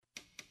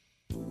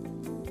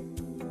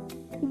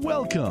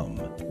Welcome.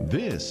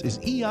 This is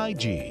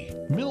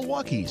EIG,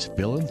 Milwaukee's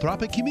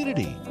philanthropic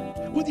community,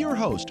 with your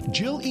host,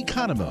 Jill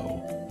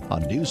Economou,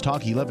 on News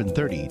Talk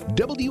 1130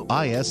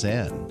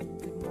 WISN.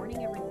 Good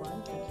morning,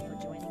 everyone. Thank you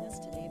for joining us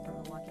today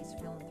from Milwaukee's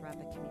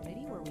philanthropic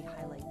community, where we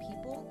highlight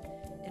people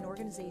and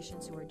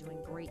organizations who are doing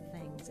great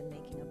things and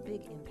making a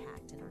big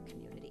impact in our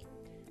community.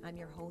 I'm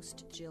your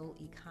host, Jill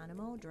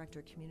Economou, Director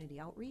of Community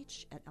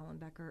Outreach at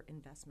Ellenbecker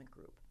Investment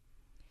Group.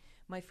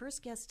 My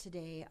first guests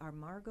today are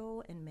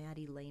Margot and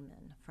Maddie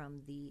Lehman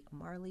from the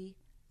Marley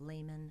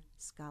Lehman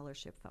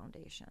Scholarship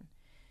Foundation.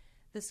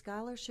 The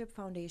Scholarship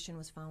Foundation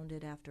was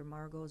founded after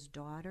Margot's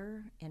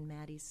daughter and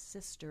Maddie's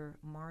sister,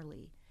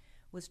 Marley,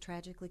 was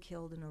tragically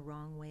killed in a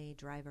wrong-way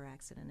driver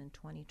accident in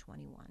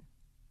 2021.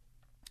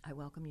 I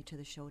welcome you to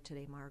the show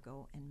today,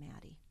 Margot and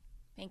Maddie.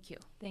 Thank you.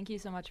 Thank you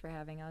so much for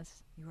having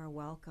us. You are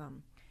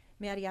welcome.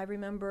 Maddie, I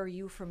remember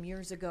you from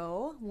years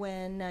ago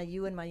when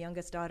you and my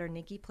youngest daughter,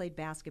 Nikki, played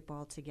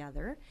basketball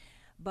together,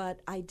 but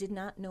I did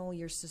not know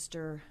your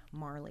sister,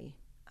 Marley.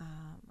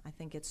 I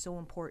think it's so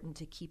important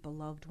to keep a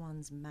loved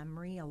one's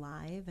memory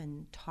alive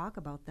and talk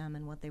about them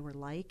and what they were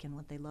like and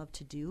what they loved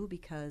to do,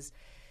 because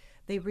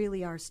they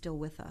really are still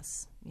with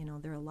us. You know,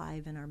 they're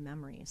alive in our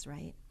memories,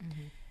 right?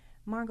 Mm-hmm.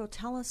 Margot,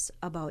 tell us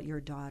about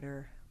your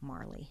daughter,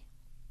 Marley.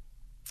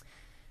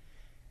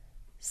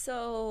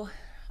 So,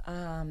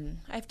 I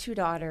have two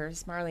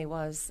daughters. Marley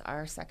was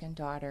our second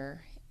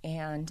daughter.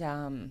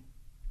 And,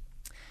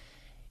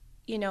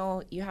 you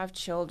know, you have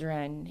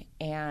children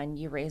and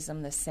you raise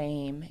them the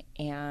same,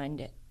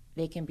 and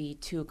they can be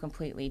two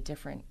completely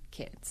different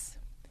kids.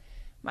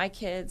 My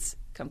kids,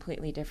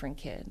 completely different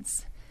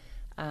kids.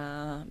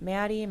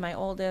 Maddie, my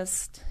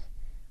oldest,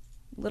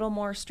 little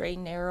more straight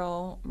and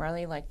narrow.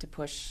 Marley liked to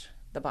push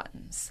the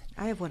buttons.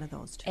 I have one of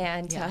those too.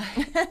 And, yeah.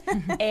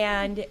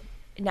 And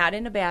not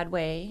in a bad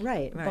way,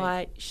 right.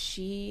 But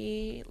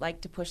she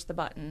liked to push the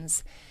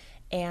buttons.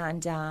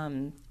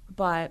 And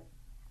but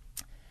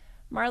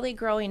Marley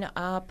growing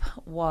up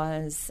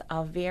was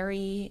a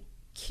very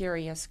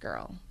curious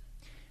girl.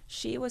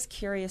 She was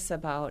curious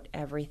about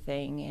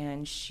everything,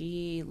 and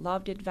she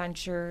loved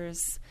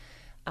adventures,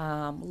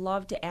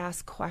 loved to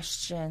ask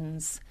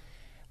questions,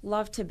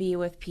 loved to be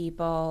with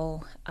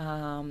people.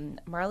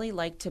 Marley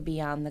liked to be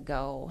on the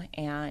go,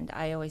 and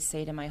I always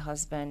say to my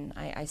husband,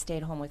 I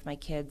stayed home with my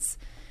kids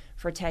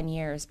for 10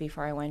 years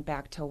before I went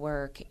back to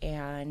work,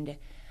 and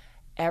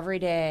every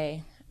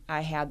day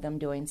I had them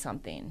doing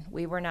something.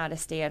 We were not a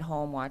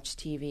stay-at-home, watch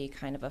TV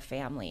kind of a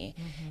family.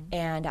 Mm-hmm.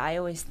 And I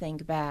always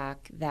think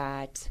back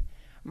that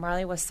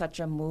Marley was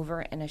such a mover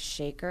and a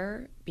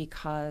shaker,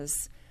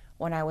 because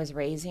when I was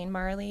raising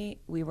Marley,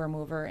 we were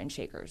mover and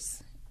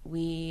shakers.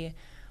 We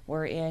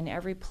were in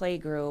every play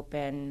group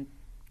and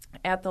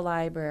at the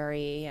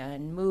library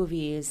and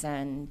movies,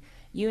 and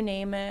you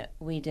name it,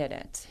 we did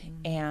it.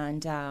 Mm-hmm.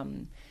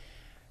 And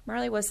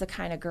Marley was the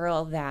kind of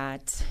girl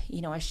that,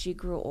 you know, as she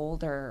grew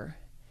older,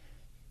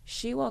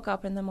 she woke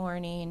up in the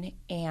morning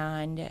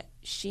and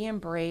she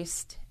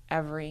embraced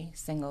every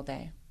single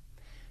day.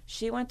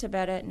 She went to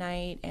bed at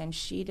night and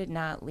she did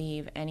not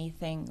leave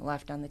anything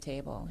left on the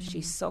table. Mm-hmm.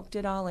 She soaked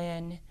it all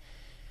in.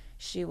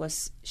 She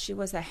was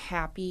a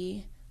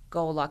happy,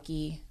 go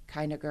lucky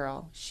kind of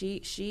girl.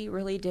 She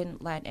really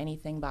didn't let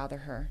anything bother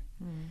her.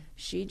 Mm.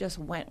 She just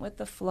went with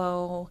the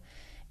flow,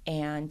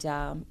 and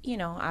you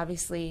know,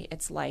 obviously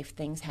it's life,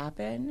 things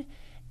happen,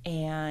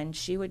 and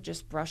she would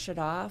just brush it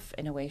off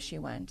and away she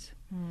went.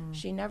 Mm.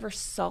 She never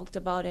sulked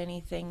about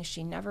anything.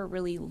 She never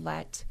really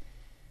let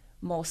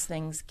most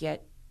things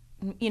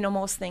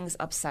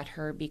upset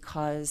her,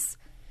 because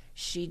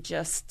she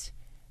just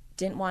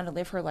didn't want to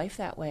live her life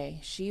that way.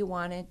 She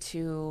wanted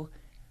to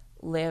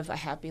live a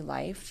happy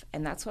life,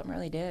 and that's what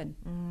Marley did.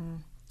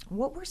 Mm.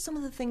 What were some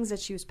of the things that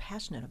she was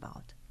passionate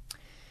about?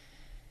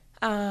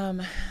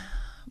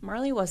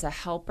 Marley was a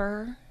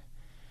helper.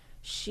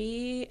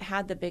 She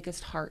had the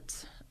biggest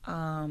heart.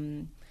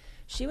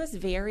 She was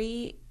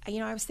very, you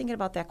know, I was thinking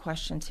about that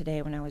question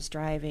today when I was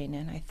driving,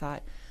 and I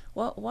thought,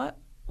 what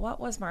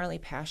was Marley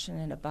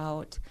passionate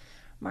about?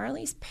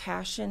 Marley's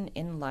passion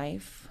in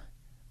life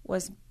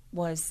was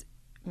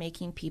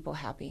making people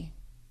happy.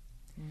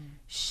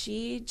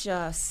 She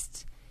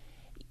just,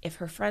 if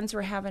her friends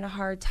were having a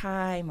hard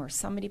time, or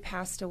somebody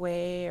passed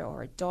away,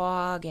 or a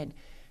dog, and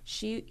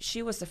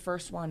she was the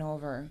first one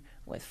over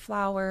with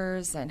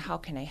flowers and how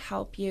can I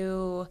help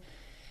you.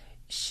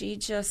 She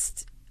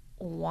just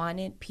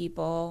wanted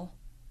people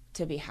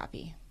to be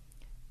happy.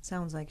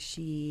 Sounds like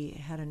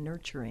she had a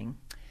nurturing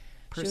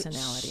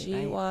personality. She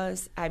right?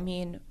 was, I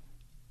mean,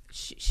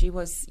 she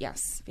was,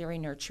 yes, very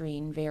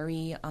nurturing,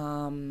 very,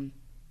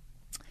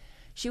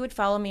 she would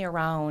follow me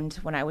around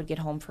when I would get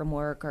home from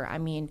work, or, I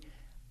mean,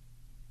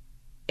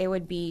 it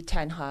would be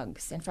 10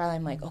 hugs. And finally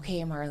I'm like,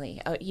 okay, Marley,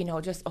 you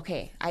know, just,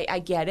 okay, I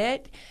get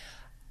it.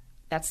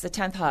 That's the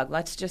 10th hug.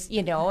 Let's just,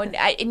 you know, and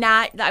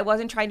I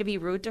wasn't trying to be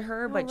rude to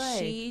her, but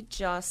right.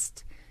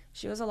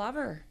 She was a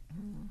lover.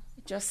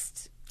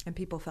 And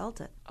people felt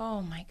it.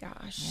 Oh my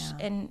gosh.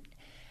 Yeah. And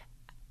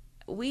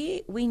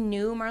we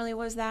knew Marley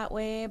was that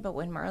way, but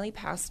when Marley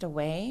passed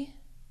away,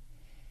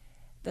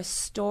 the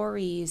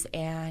stories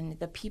and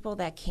the people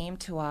that came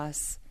to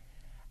us,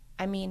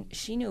 I mean,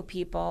 she knew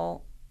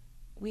people,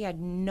 we had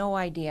no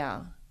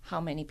idea how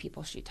many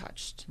people she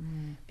touched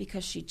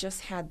because she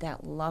just had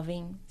that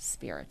loving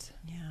spirit.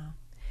 Yeah.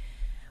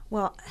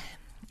 Well,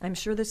 I'm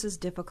sure this is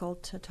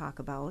difficult to talk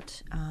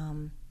about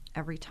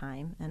every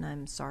time, and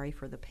I'm sorry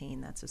for the pain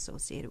that's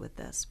associated with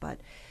this,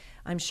 but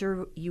I'm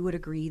sure you would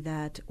agree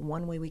that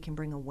one way we can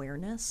bring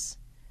awareness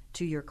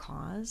to your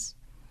cause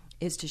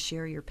is to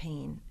share your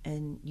pain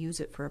and use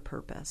it for a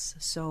purpose,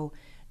 so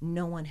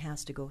no one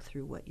has to go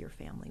through what your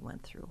family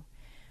went through.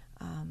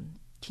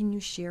 Can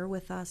you share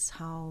with us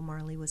how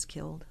Marley was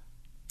killed?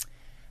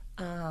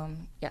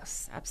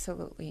 Yes,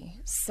 absolutely.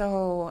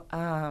 So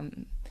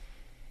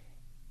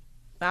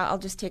I'll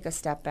just take a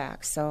step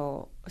back.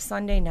 So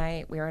Sunday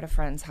night, we were at a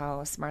friend's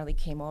house. Marley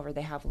came over.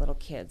 They have little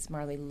kids.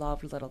 Marley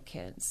loved little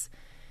kids.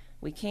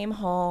 We came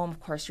home. Of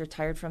course, you're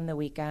tired from the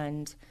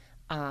weekend.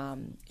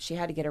 She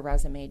had to get a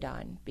resume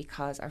done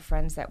because our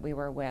friends that we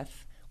were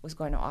with was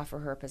going to offer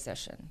her a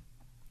position.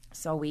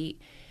 So we,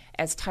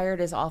 as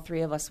tired as all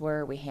three of us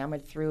were, we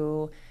hammered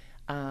through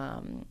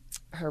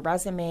her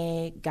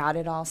resume, got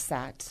it all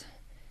set.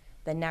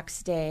 The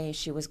next day,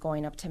 she was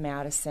going up to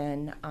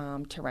Madison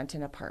to rent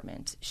an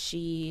apartment.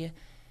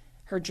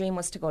 Her dream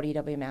was to go to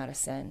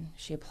UW-Madison.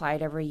 She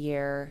applied every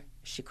year.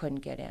 She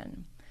couldn't get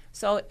in.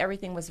 So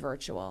everything was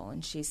virtual.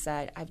 And she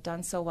said, I've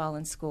done so well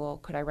in school.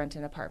 Could I rent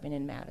an apartment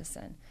in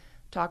Madison?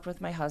 Talked with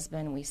my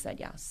husband, and we said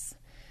yes.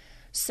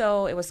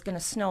 So it was going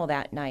to snow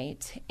that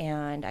night,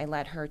 and I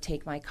let her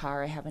take my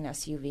car. I have an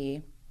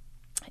SUV.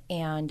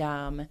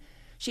 And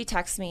she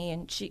texted me,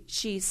 and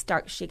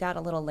she got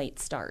a little late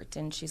start.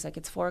 And she's like,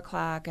 it's 4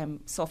 o'clock.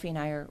 Sophie and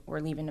I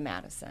we're leaving to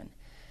Madison.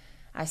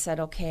 I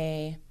said,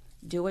 okay,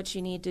 do what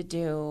you need to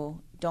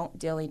do. Don't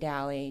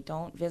dilly-dally.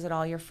 Don't visit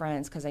all your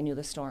friends, because I knew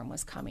the storm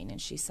was coming. And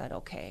she said,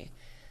 okay.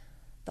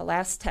 The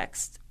last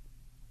text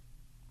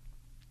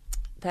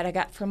that I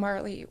got from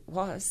Marley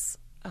was,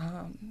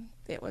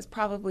 it was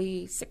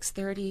probably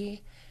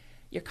 6:30.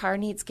 Your car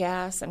needs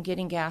gas. I'm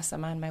getting gas.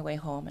 I'm on my way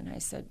home. And I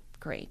said,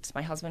 great.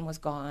 My husband was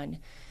gone.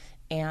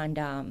 And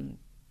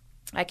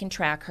I can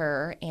track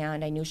her.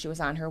 And I knew she was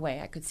on her way.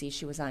 I could see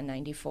she was on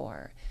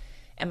 94.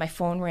 And my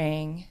phone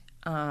rang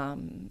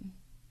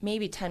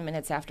maybe 10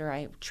 minutes after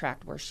I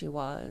tracked where she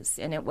was.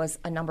 And it was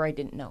a number I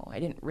didn't know. I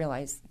didn't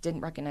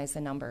recognize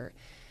the number.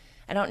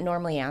 I don't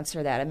normally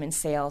answer that. I'm in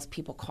sales.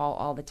 People call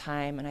all the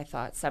time. And I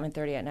thought,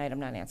 7:30 at night, I'm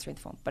not answering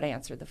the phone. But I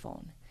answered the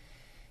phone.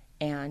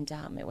 And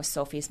it was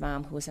Sophie's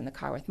mom, who was in the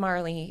car with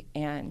Marley.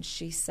 And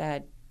she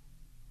said,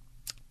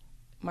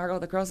 Margot,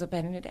 the girls have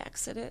been in an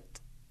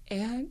accident.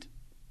 And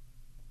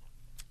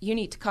you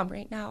need to come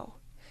right now.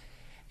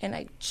 And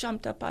I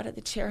jumped up out of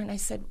the chair and I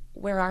said,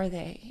 where are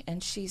they?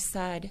 And she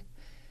said,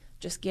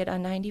 just get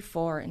on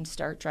 94 and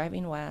start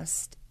driving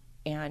west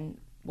and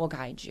we'll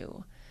guide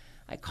you.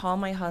 I called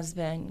my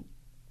husband.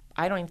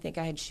 I don't even think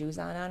I had shoes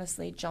on,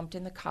 honestly. Jumped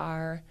in the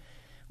car.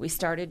 We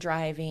started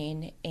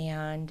driving,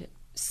 and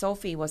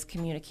Sophie was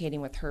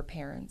communicating with her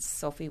parents.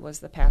 Sophie was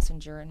the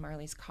passenger in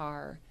Marley's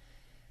car.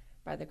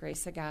 By the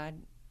grace of God,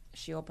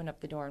 she opened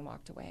up the door and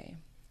walked away.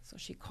 So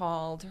she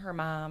called her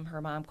mom.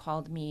 Her mom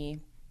called me.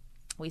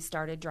 We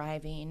started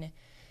driving,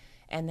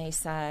 and they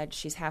said,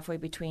 she's halfway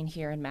between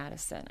here and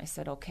Madison. I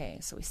said, okay.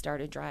 So we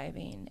started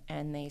driving,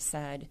 and they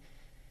said,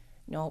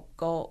 no,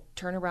 go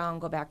turn around,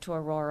 go back to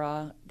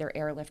Aurora. They're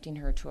airlifting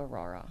her to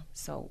Aurora.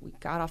 So we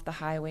got off the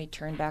highway,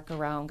 turned back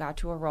around, got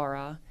to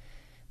Aurora.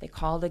 They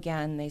called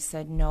again. They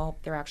said, nope,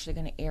 they're actually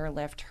going to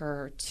airlift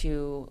her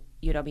to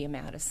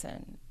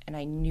UW-Madison. And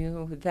I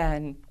knew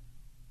then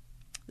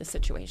the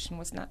situation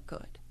was not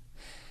good.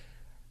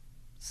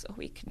 So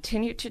we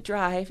continued to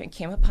drive and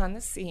came upon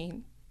the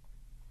scene.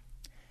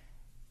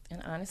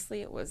 And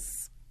honestly, it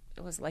was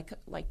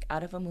like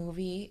out of a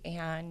movie.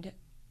 And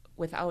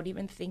without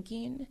even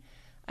thinking,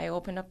 I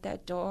opened up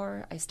that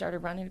door. I started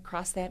running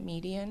across that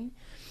median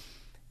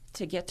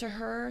to get to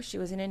her. She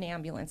was in an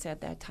ambulance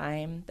at that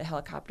time. The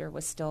helicopter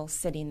was still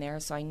sitting there,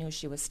 so I knew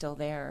she was still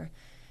there.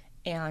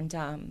 And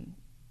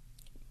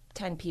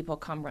 10 people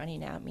come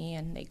running at me,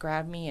 and they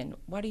grab me, and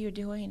what are you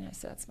doing? I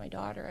said, that's my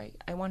daughter.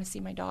 I want to see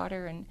my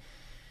daughter, and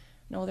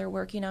no, they're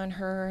working on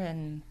her.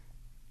 And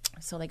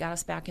so they got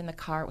us back in the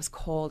car. It was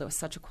cold. It was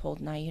such a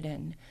cold night,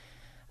 and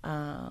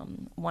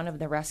one of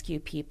the rescue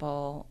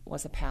people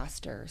was a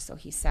pastor, so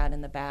he sat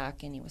in the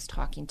back and he was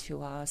talking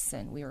to us,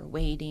 and we were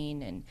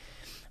waiting and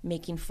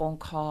making phone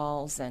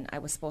calls, and I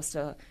was supposed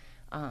to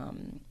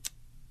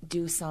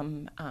do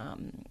some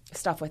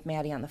stuff with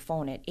Maddie on the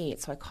phone at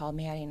 8, so I called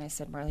Maddie and I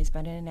said, Marley's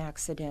been in an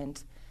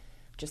accident,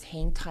 just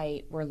hang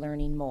tight, we're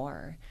learning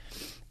more.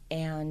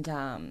 And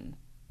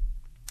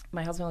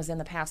my husband was in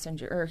the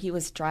passenger, or he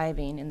was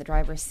driving in the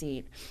driver's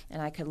seat,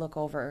 and I could look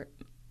over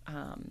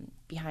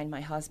behind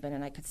my husband,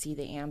 and I could see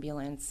the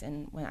ambulance.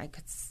 And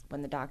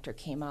when the doctor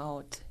came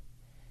out,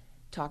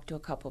 talked to a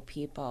couple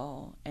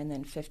people, and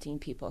then 15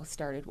 people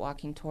started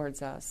walking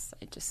towards us,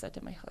 I just said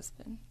to my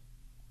husband,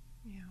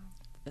 "Yeah,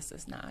 this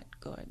is not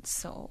good."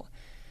 So,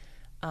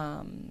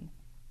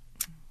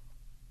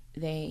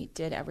 they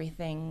did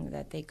everything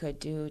that they could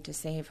do to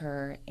save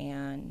her,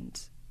 and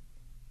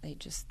they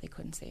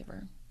couldn't save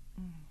her.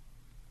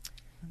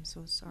 I'm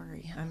so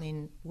sorry. Yeah. I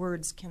mean,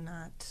 words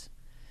cannot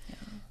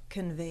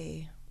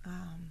convey.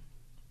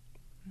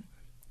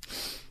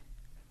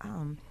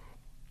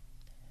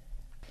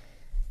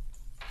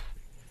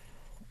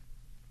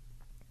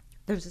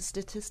 There's a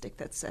statistic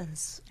that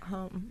says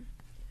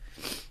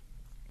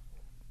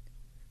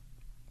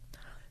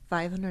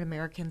 500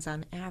 Americans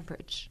on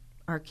average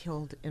are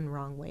killed in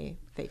wrong way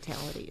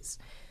fatalities.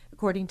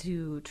 According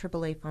to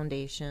AAA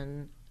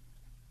Foundation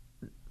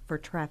for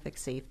Traffic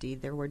Safety,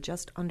 there were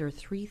just under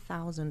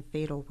 3,000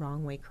 fatal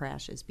wrong way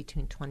crashes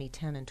between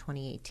 2010 and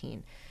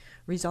 2018,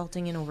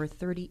 resulting in over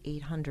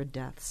 3,800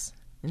 deaths,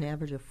 an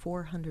average of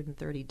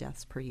 430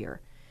 deaths per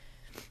year.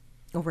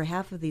 Over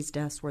half of these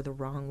deaths were the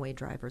wrong way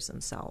drivers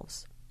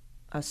themselves.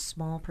 A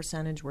small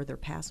percentage were their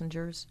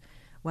passengers,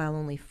 while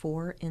only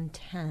 4 in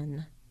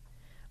 10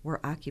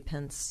 were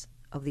occupants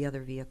of the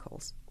other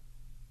vehicles.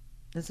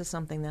 This is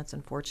something that's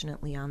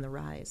unfortunately on the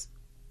rise.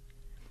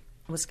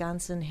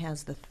 Wisconsin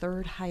has the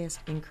third highest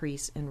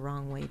increase in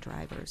wrong way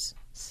drivers,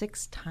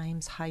 6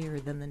 times higher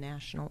than the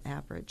national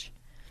average.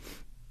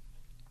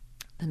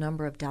 The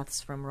number of deaths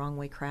from wrong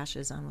way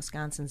crashes on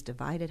Wisconsin's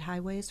divided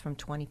highways from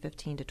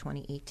 2015 to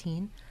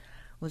 2018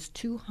 was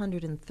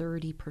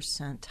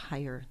 230%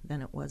 higher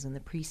than it was in the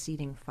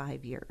preceding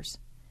 5 years.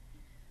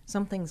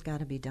 Something's got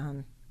to be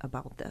done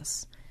about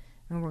this.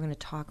 And we're going to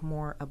talk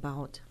more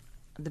about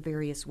the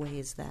various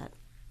ways that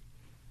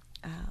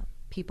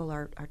people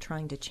are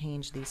trying to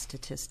change these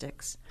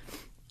statistics.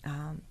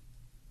 We're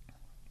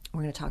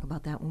going to talk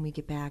about that when we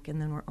get back, and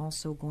then we're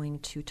also going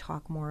to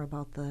talk more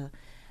about the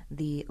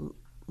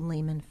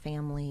Lehman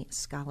Family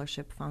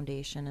Scholarship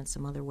Foundation and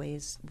some other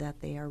ways that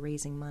they are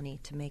raising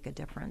money to make a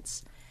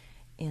difference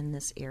in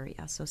this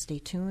area. So stay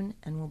tuned,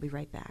 and we'll be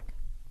right back.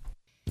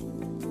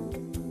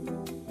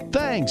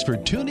 Thanks for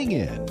tuning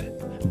in.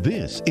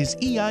 This is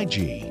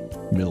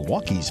EIG,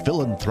 Milwaukee's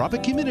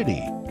philanthropic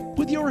community,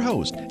 with your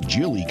host,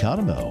 Jill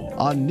Economou,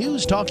 on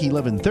News Talk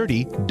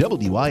 1130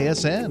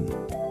 WISN.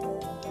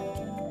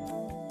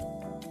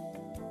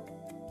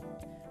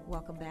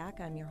 Welcome back.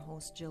 I'm your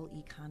host, Jill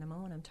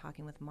Economou, and I'm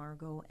talking with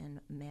Margot and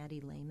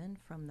Maddie Lehman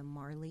from the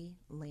Marley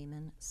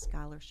Lehman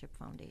Scholarship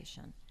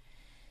Foundation.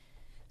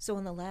 So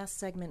in the last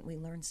segment, we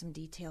learned some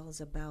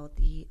details about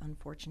the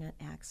unfortunate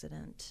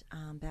accident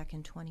back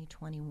in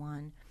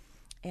 2021.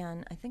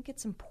 And I think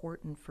it's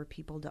important for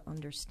people to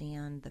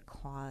understand the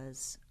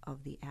cause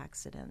of the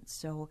accident.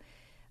 So,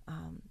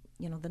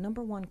 the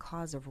number one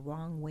cause of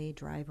wrong way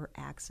driver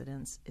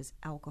accidents is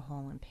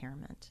alcohol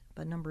impairment.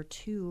 But number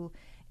 2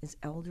 is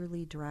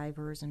elderly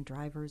drivers and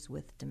drivers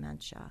with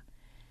dementia.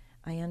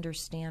 I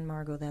understand,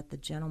 Margot, that the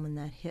gentleman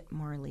that hit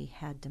Marley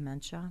had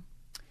dementia.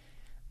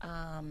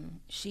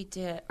 He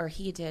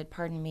did,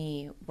 pardon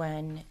me,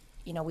 when,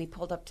 we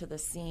pulled up to the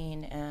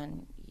scene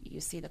and you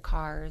see the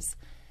cars.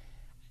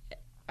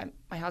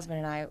 My husband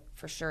and I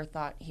for sure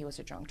thought he was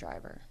a drunk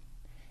driver.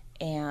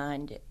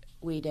 And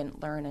we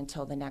didn't learn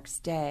until the next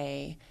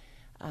day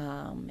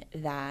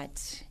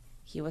that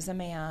he was a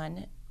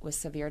man with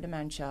severe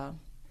dementia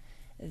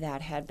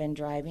that had been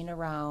driving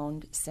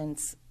around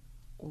since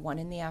 1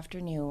 in the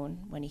afternoon.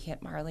 When he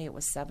hit Marley, it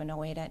was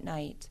 7:08 at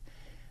night,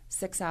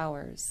 6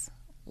 hours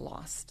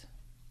lost.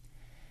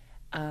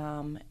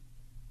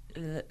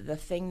 The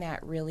thing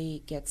that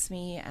really gets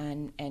me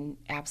and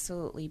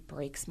absolutely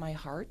breaks my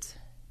heart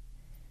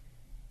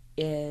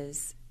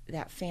is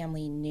that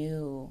family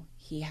knew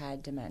he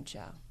had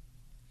dementia,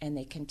 and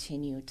they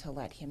continued to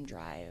let him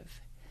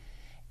drive.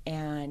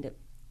 And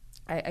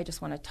I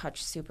just want to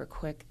touch super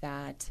quick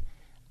that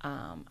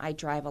I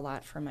drive a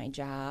lot for my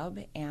job,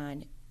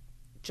 and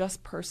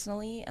just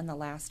personally in the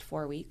last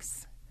 4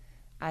 weeks,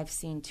 I've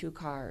seen 2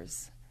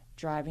 cars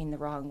driving the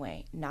wrong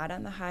way, not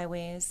on the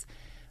highways,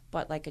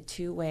 but like a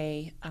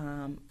 2-way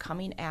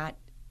coming at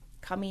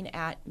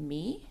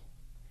me,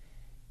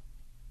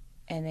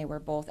 and they were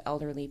both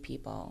elderly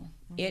people.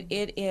 Mm-hmm.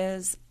 It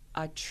is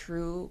a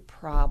true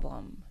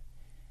problem.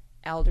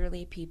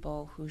 Elderly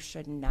people who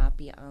should not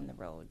be on the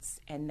roads,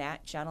 and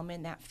that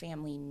gentleman, that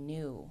family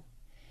knew.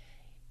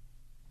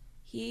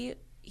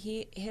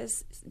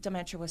 His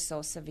dementia was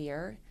so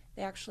severe,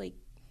 they actually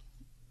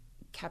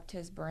kept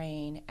his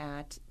brain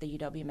at the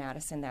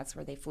UW-Madison. That's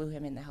where they flew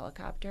him in the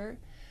helicopter,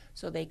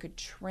 so they could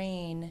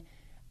train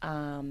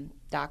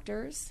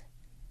doctors,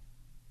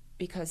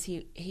 because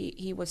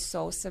he was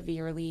so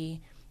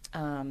severely,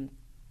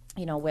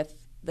 with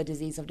the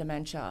disease of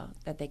dementia,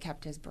 that they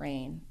kept his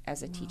brain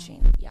as a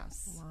teaching.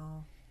 Yes.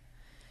 Wow.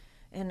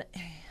 And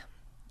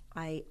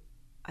I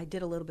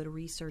did a little bit of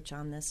research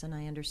on this, and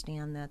I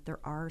understand that there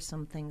are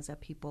some things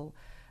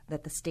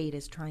that the state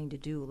is trying to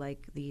do,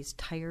 like these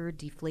tire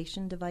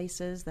deflation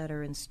devices that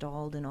are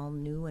installed in all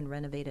new and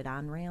renovated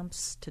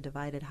on-ramps to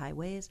divided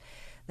highways.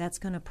 That's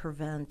going to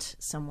prevent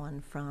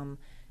someone from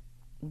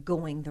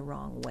going the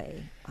wrong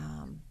way.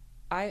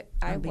 I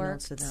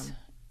worked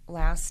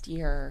last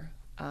year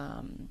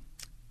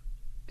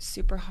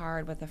super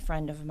hard with a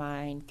friend of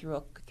mine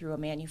through a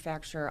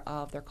manufacturer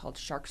of, they're called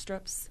shark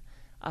strips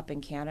up in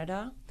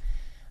Canada.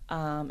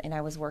 And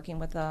I was working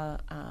with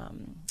I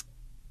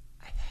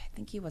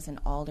think he was an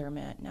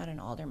alderman, not an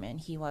alderman.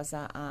 He was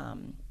I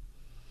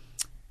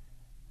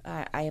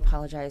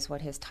apologize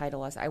what his title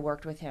was. I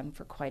worked with him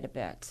for quite a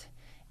bit.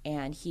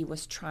 And he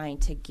was trying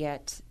to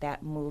get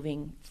that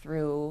moving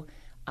through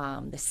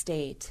the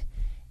state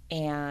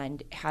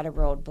and had a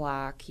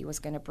roadblock. He was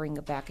going to bring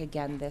it back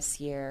again this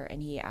year,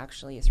 and he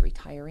actually is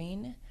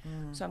retiring.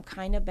 So I'm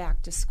kind of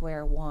back to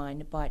square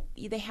one, but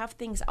they have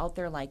things out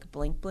there like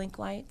blink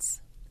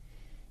lights.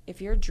 If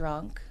you're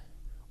drunk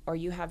or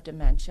you have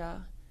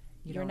dementia,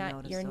 you're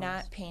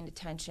not paying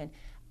attention.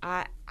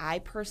 I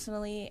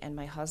personally, and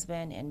my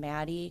husband and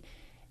Maddie,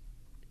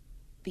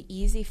 the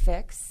easy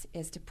fix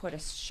is to put a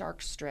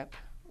shark strip,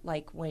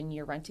 like when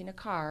you're renting a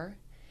car.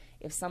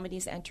 If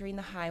somebody's entering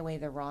the highway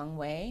the wrong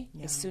way,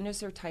 as soon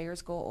as their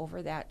tires go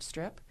over that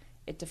strip,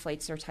 it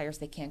deflates their tires.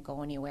 They can't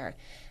go anywhere.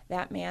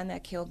 That man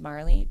that killed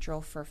Marley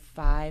drove for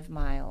 5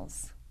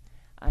 miles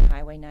on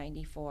Highway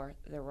 94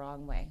 the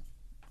wrong way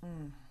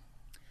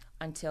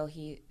until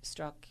he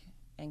struck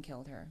and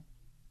killed her.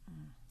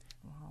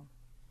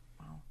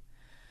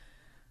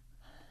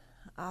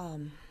 Wow.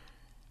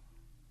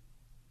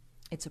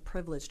 It's a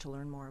privilege to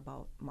learn more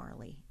about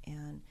Marley,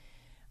 and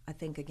I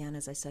think, again,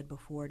 as I said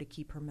before, to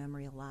keep her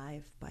memory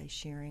alive by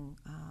sharing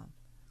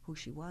who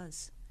she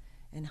was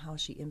and how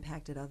she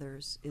impacted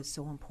others is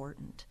so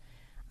important.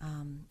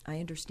 I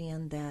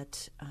understand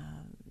that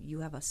you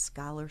have a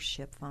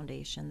scholarship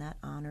foundation that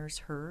honors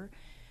her.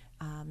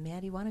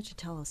 Maddie, why don't you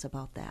tell us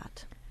about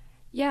that?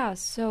 Yeah,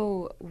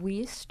 so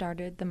we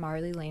started the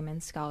Marley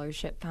Lehman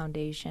Scholarship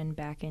Foundation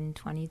back in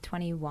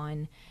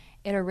 2021.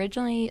 It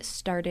originally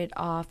started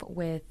off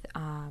with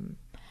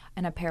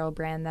an apparel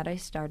brand that I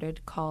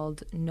started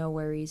called No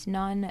Worries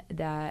None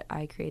that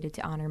I created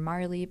to honor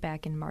Marley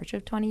back in March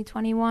of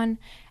 2021,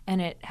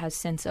 and it has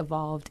since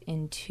evolved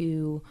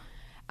into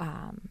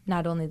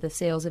not only the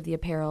sales of the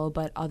apparel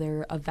but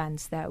other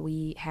events that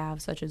we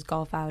have, such as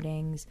golf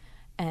outings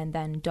and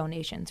then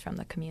donations from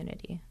the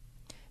community.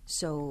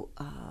 So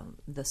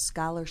the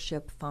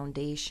Scholarship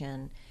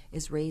Foundation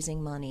is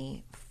raising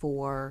money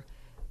for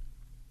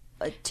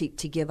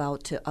to give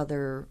out to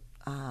other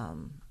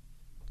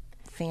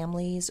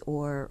families,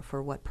 or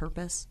for what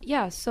purpose?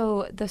 Yeah,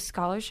 so the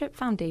Scholarship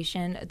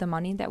Foundation, the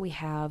money that we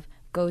have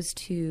goes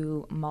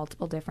to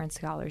multiple different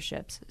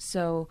scholarships.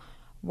 So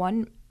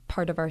one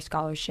part of our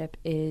scholarship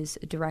is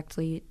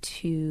directly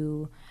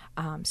to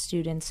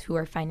students who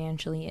are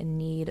financially in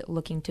need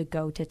looking to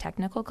go to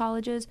technical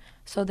colleges.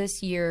 So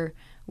this year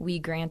we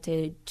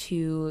granted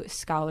 2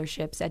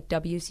 scholarships at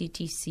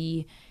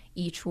WCTC.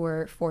 Each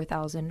were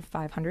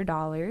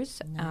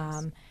 $4,500.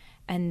 Nice.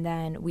 And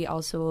then we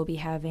also will be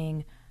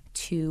having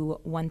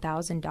 2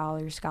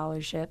 $1,000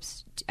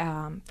 scholarships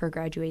for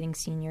graduating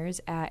seniors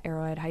at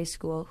Arrowhead High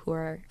School who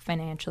are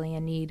financially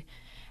in need.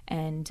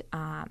 And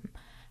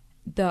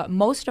the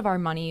most of our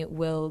money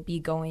will be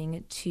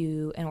going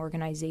to an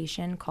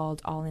organization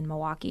called All in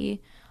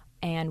Milwaukee,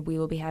 and we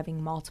will be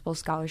having multiple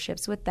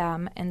scholarships with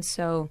them. And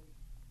so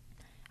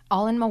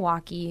All in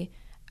Milwaukee,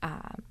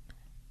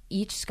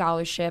 each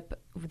scholarship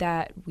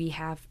that we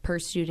have per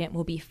student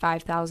will be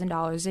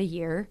 $5,000 a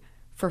year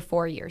for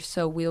 4 years.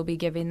 So we'll be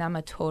giving them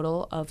a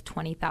total of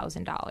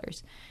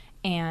 $20,000.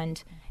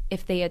 And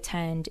if they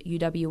attend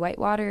UW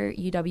Whitewater,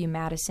 UW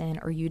Madison,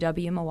 or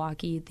UW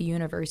Milwaukee, the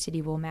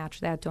university will match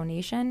that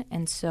donation.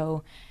 And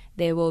so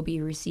they will be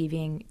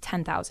receiving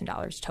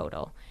 $10,000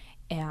 total.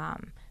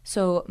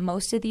 So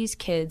most of these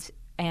kids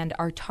and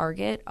our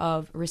target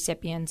of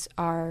recipients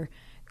are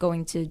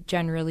going to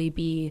generally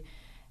be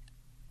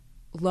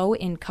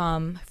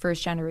low-income,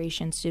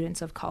 first-generation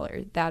students of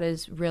color. That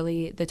is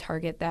really the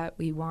target that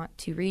we want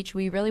to reach.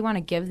 We really want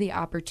to give the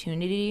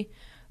opportunity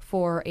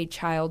for a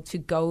child to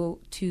go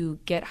to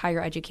get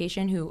higher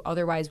education who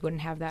otherwise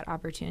wouldn't have that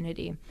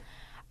opportunity.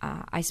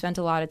 I spent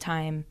a lot of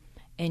time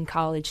in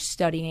college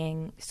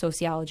studying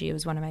sociology. It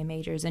was one of my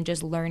majors, and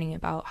just learning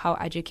about how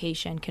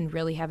education can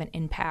really have an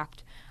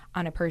impact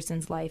on a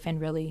person's life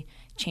and really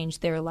change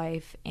their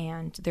life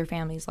and their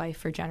family's life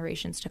for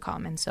generations to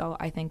come. And so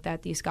I think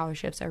that these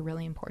scholarships are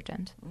really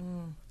important.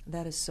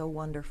 That is so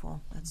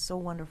wonderful. That's so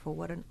wonderful.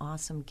 What an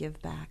awesome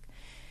give back.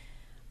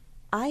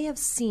 I have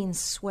seen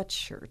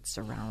sweatshirts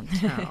around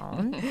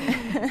town.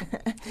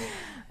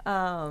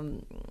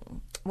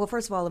 Well,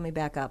 first of all, let me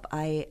back up.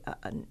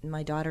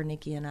 My daughter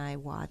Nikki and I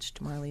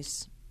watched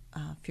Marley's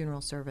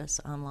funeral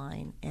service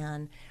online,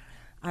 and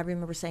I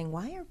remember saying,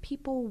 why are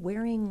people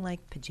wearing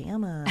like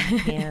pajama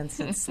pants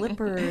and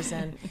slippers?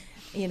 And,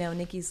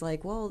 Nikki's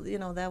like, well,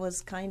 that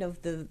was kind of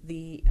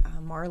the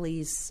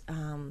Marley's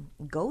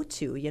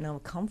go-to,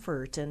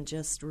 comfort and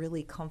just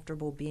really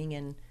comfortable being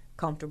in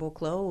comfortable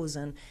clothes,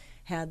 and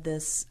had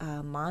this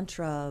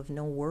mantra of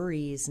no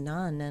worries,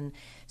 none. And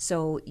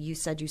so you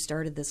said you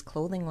started this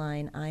clothing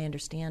line. I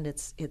understand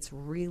it's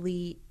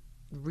really,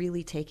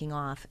 really taking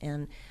off.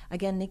 And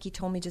again, Nikki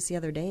told me just the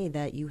other day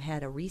that you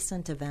had a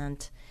recent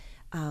event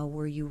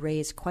where you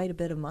raised quite a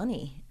bit of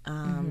money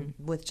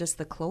with just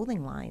the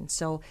clothing line.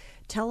 So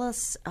tell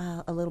us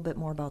a little bit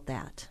more about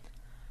that.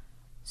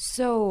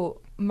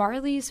 So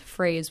Marley's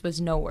phrase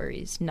was no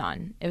worries,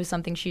 none. It was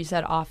something she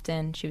said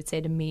often. She would say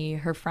to me,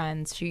 her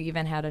friends. She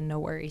even had a no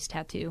worries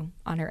tattoo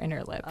on her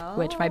inner lip,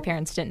 which my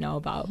parents didn't know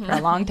about for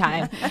a long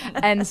time.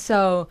 And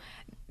so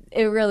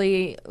it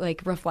really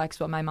reflects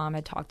what my mom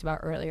had talked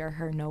about earlier,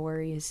 her no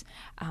worries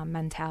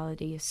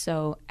mentality.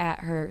 So at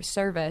her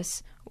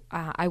service,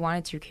 I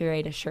wanted to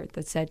create a shirt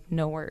that said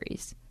no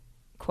worries,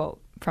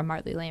 quote from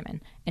Marley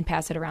Lehman, and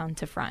pass it around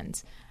to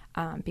friends.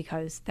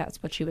 Because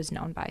that's what she was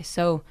known by.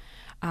 So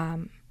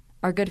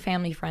our good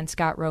family friend,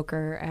 Scott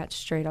Roker at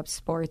Straight Up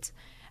Sports,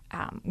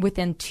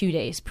 within 2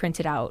 days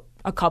printed out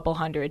a couple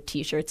hundred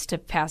T-shirts to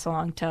pass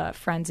along to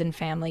friends and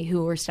family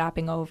who were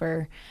stopping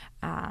over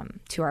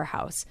to our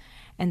house.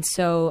 And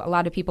so a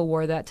lot of people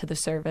wore that to the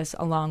service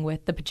along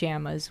with the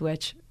pajamas,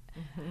 which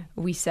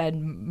we said,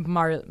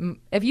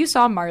 if you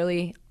saw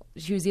Marley,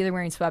 she was either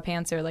wearing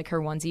sweatpants or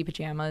her onesie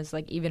pajamas,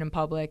 even in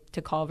public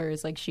to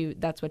Culver's,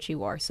 that's what she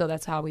wore. So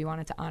that's how we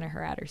wanted to honor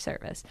her at her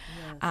service.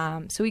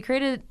 Yes. So we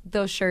created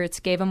those shirts,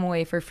 gave them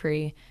away for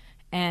free.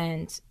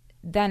 And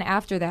then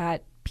after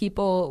that,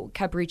 people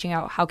kept reaching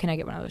out, how can I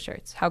get one of those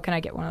shirts? How can I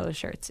get one of those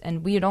shirts?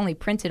 And we had only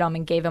printed them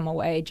and gave them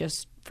away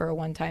just for a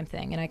one-time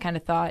thing. And I kind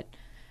of thought,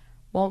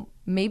 well,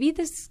 maybe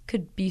this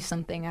could be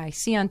something. I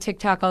see on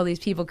TikTok all these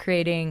people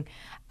creating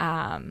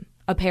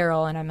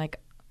apparel, and I'm like,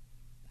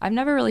 I've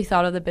never really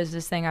thought of the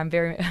business thing.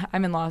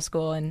 I'm in law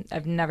school, and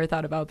I've never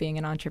thought about being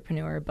an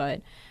entrepreneur,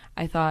 but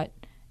I thought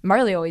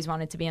Marley always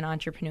wanted to be an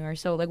entrepreneur.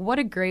 So what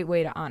a great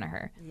way to honor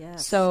her.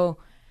 Yes. So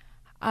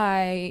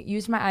I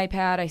used my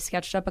iPad. I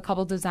sketched up a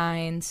couple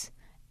designs,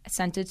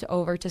 sent it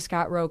over to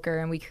Scott Roker,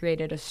 and we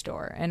created a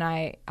store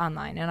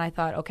online. And I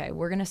thought, okay,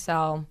 we're going to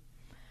sell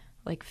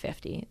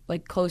 50,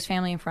 close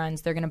family and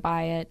friends. They're going to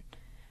buy it.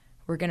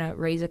 We're going to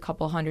raise a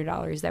couple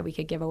 $100 that we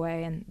could give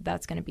away, and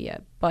that's going to be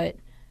it. But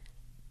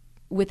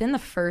within the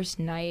first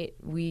night,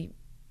 we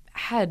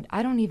had,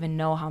 I don't even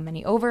know how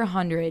many, over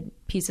 100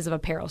 pieces of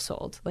apparel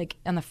sold.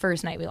 On the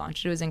first night we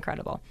launched. It was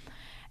incredible.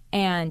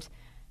 And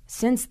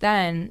since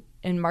then,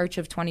 in March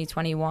of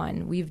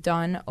 2021, we've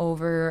done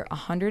over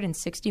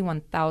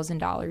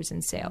 $161,000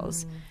 in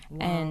sales. Wow.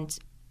 And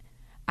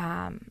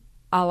a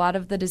lot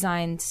of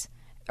the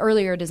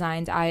earlier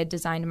designs, I had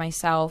designed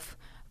myself,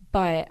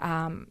 but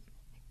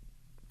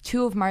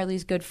two of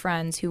Marley's good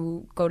friends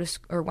who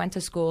went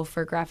to school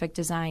for graphic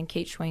design,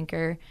 Kate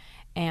Schwenker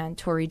and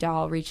Tori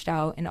Dahl, reached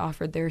out and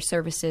offered their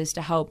services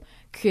to help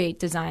create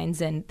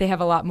designs, and they have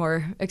a lot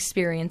more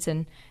experience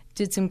and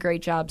did some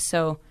great jobs.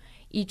 So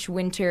each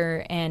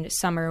winter and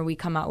summer we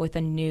come out with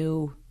a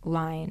new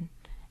line,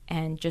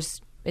 and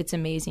it's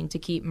amazing to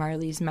keep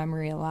Marley's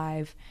memory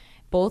alive,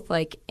 both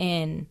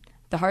in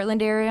the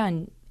Heartland area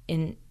and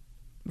in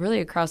really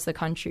across the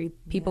country.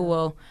 People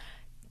will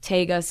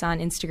tag us on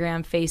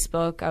Instagram,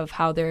 Facebook of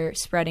how they're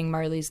spreading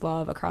Marley's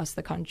love across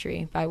the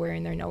country by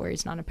wearing their No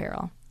Worries None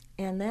apparel.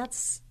 And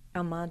that's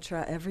a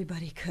mantra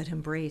everybody could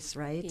embrace,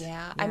 right?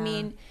 Yeah. I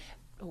mean,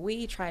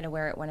 we try to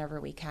wear it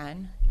whenever we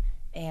can.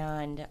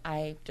 And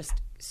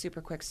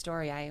super quick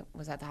story, I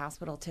was at the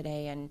hospital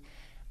today and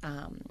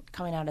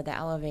coming out of the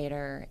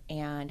elevator,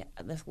 and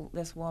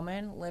this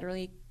woman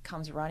literally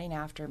comes running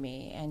after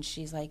me, and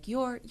she's like,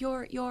 you're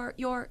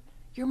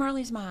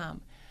Marley's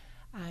mom.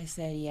 I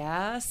said,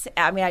 yes.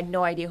 I mean, I had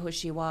no idea who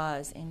she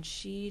was. And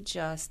she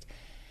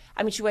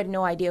had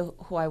no idea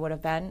who I would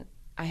have been.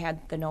 I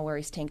had the No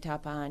Worries tank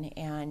top on,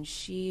 and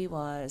she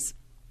was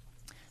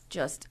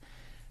just,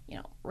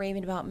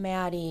 raving about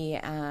Maddie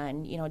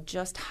and,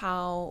 just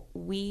how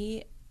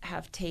we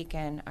have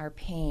taken our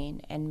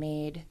pain and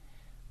made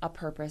a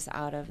purpose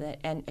out of it.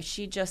 And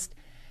she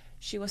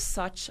was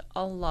such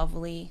a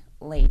lovely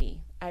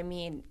lady. I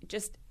mean,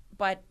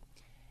 but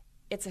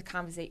it's a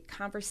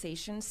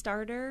conversation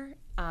starter.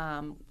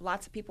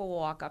 Lots of people will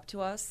walk up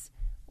to us.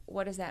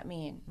 What does that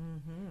mean?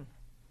 Mm-hmm.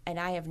 And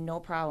I have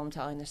no problem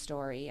telling the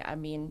story. I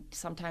mean,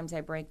 sometimes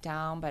I break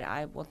down, but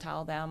I will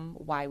tell them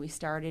why we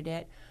started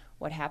it,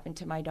 what happened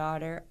to my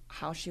daughter,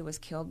 how she was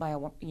killed by a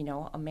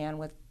man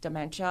with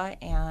dementia.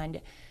 And,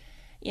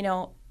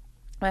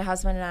 my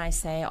husband and I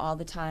say all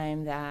the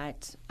time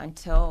that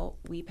until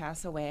we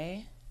pass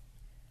away,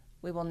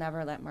 we will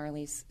never let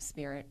Marley's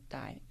spirit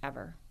die,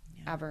 ever.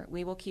 Ever.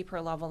 We will keep her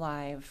love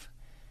alive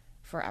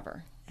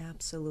forever.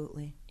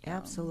 Absolutely.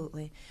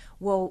 Absolutely.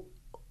 Well,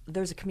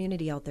 there's a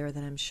community out there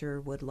that I'm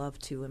sure would love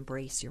to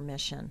embrace your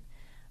mission.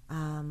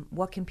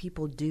 What can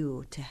people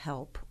do to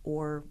help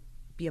or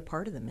be a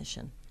part of the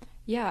mission?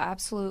 Yeah,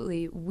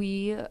 absolutely.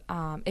 We,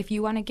 if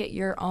you want to get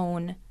your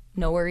own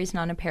No Worries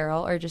None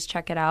apparel or just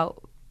check it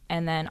out,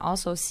 and then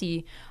also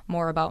see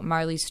more about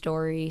Marley's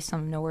story,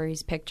 some No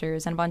Worries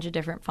pictures, and a bunch of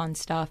different fun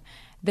stuff,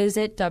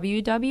 visit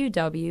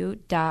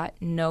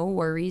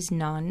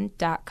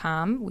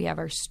www.noworriesnone.com. We have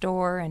our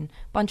store and a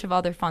bunch of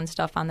other fun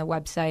stuff on the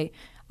website.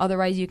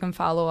 Otherwise, you can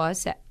follow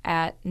us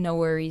at No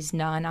Worries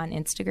None on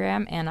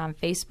Instagram and on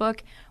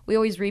Facebook. We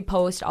always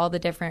repost all the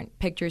different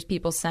pictures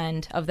people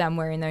send of them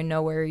wearing their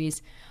No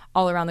Worries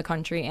all around the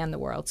country and the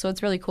world. So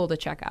it's really cool to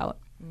check out.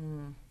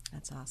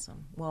 That's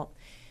awesome. Well,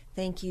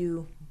 thank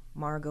you,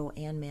 Margot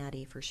and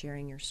Maddie, for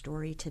sharing your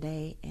story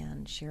today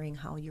and sharing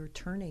how you're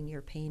turning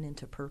your pain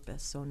into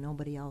purpose so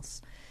nobody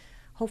else,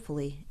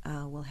 hopefully,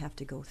 will have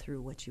to go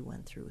through what you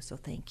went through. So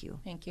thank you.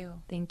 Thank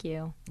you. Thank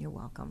you. You're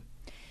welcome.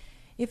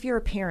 If you're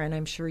a parent,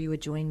 I'm sure you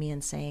would join me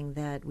in saying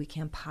that we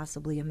can't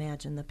possibly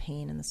imagine the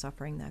pain and the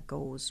suffering that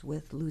goes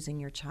with losing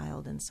your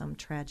child in some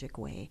tragic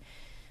way.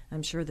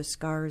 I'm sure the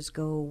scars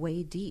go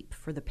way deep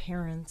for the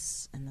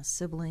parents and the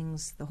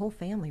siblings, the whole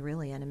family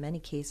really, and in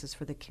many cases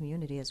for the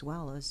community as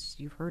well, as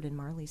you've heard in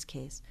Marley's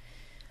case.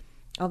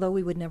 Although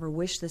we would never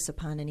wish this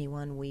upon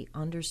anyone, we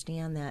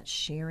understand that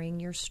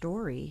sharing your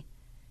story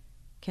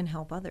can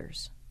help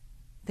others.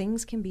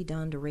 Things can be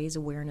done to raise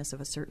awareness of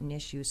a certain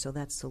issue so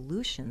that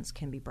solutions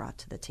can be brought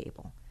to the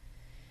table.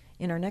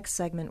 In our next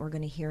segment, we're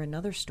going to hear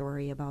another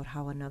story about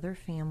how another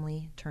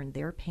family turned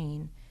their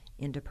pain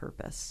into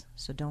purpose.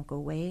 So don't go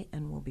away,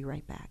 and we'll be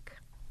right back.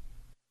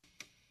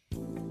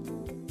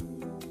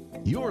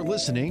 You're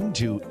listening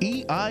to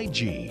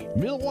EIG,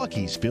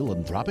 Milwaukee's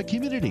Philanthropic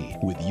Community,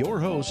 with your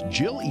host,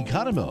 Jill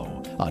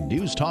Economou, on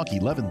News Talk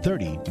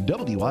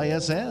 1130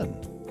 WISN.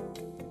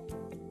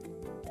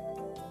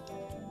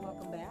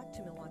 Welcome back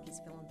to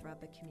Milwaukee's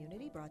Philanthropic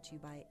Community, brought to you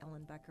by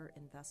Ellen Becker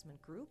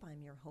Investment Group.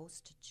 I'm your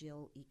host,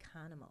 Jill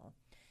Economou.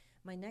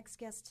 My next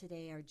guests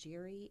today are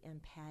Jerry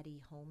and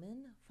Patty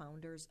Homan,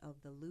 founders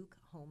of the Luke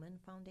Homan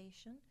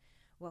Foundation.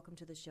 Welcome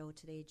to the show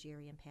today,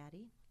 Jerry and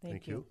Patty.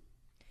 Thank you.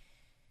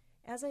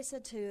 As I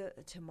said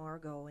to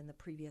Margot in the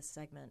previous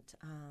segment,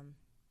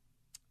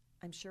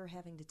 I'm sure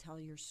having to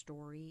tell your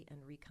story and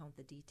recount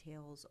the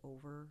details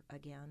over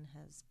again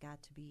has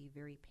got to be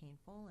very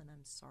painful, and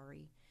I'm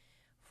sorry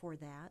for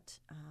that.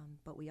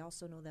 But we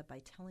also know that by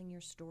telling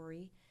your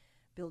story,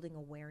 building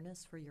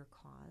awareness for your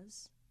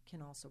cause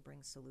can also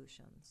bring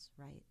solutions,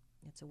 right?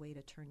 It's a way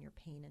to turn your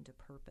pain into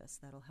purpose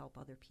that'll help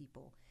other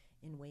people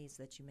in ways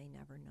that you may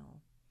never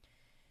know.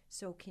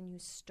 So can you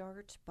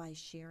start by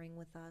sharing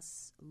with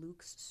us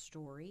Luke's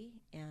story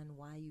and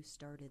why you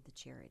started the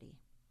charity?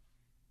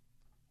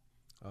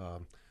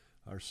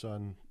 Our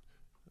son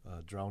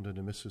drowned in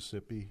the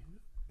Mississippi.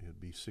 It'd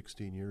be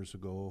 16 years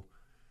ago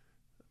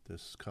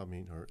this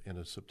coming, or end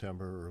of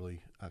September,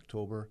 early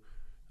October.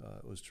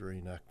 It was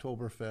during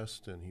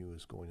Oktoberfest, and he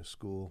was going to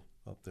school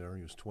up there.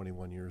 He was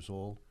 21 years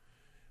old.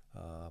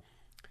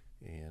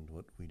 And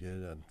what we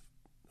did on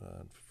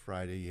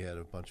Friday, he had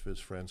a bunch of his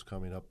friends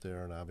coming up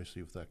there, and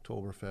obviously with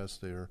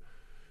Oktoberfest, they were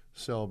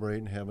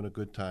celebrating, having a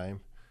good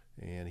time.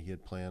 And he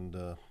had planned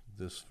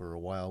this for a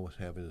while with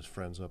having his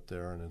friends up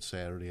there, and then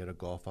Saturday had a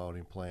golf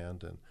outing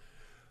planned. And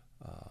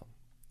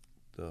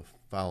the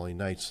following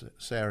night,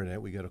 Saturday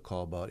night, we got a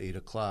call about 8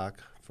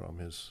 o'clock from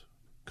his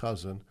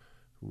cousin,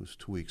 who was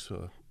 2 weeks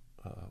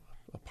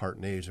apart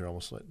in age.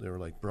 They were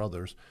like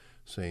brothers,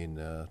 saying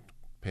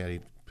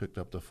Patty picked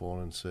up the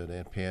phone and said,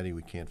 "Aunt Patty,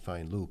 we can't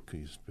find Luke.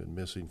 He's been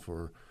missing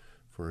for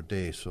a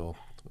day." So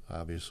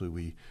obviously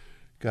we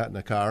got in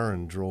the car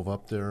and drove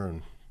up there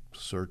and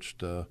searched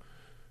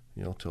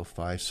till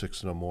 5,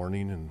 6 in the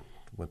morning, and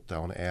went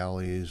down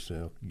alleys,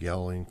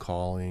 yelling,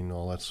 calling,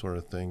 all that sort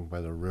of thing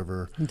by the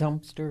river.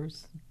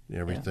 Dumpsters.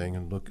 Everything,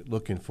 and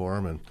looking for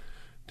him, and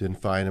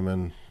didn't find him.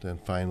 And then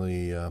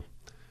finally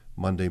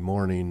Monday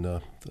morning,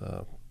 the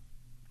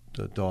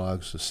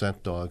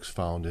scent dogs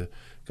found it,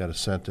 got a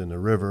scent in the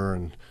river,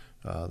 and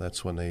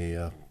that's when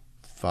they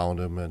found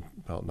him at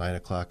about 9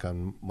 o'clock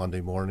on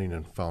Monday morning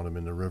and found him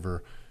in the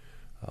river.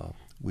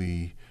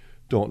 We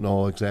don't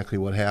know exactly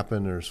what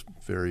happened. There's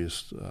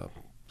various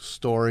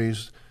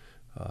stories.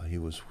 He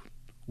was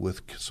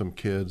with some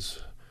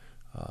kids.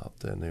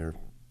 Then they're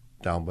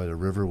down by the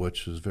river,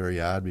 which is very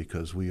odd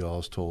because we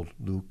always told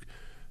Luke,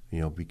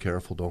 be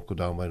careful, don't go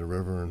down by the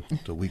river. And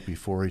the week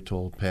before, he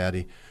told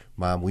Patty,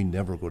 "Mom, we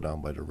never go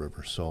down by the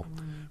river." So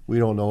we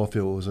don't know if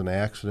it was an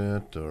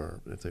accident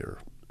or if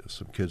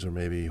some kids are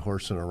maybe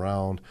horsing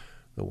around.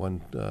 The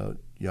one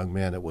young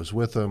man that was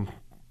with him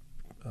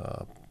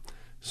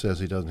says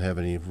he doesn't have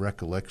any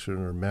recollection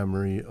or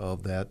memory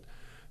of that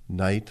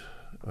night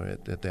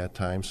at that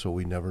time, so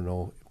we never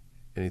know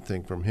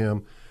anything from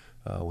him.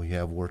 We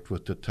have worked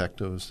with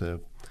detectives that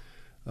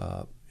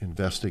have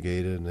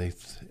investigated, and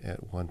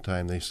at one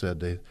time they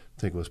said they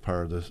think it was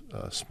part of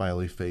the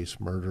Smiley Face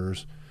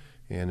murders.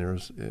 And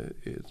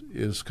it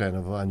is kind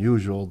of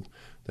unusual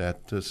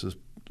that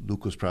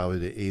Luke was probably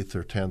the 8th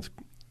or 10th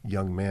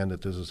young man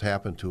that this has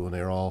happened to, and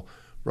they're all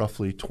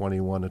roughly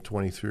 21 to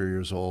 23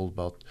 years old,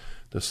 about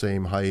the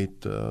same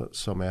height,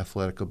 some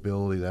athletic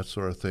ability, that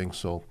sort of thing.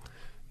 So,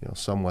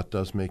 somewhat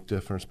does make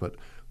difference, but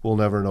we'll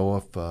never know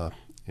if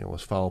it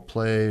was foul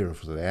play or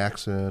if it was an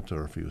accident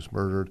or if he was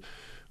murdered.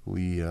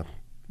 We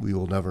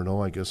will never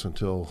know, I guess,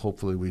 until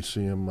hopefully we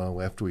see him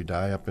after we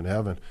die up in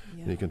heaven,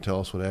 and he can tell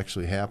us what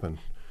actually happened.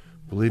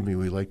 Believe me,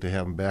 we'd like to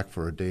have him back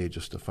for a day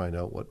just to find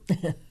out what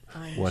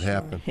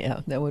happened.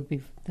 Yeah, that would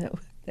be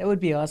That would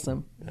be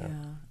awesome. Yeah,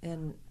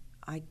 and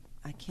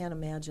I can't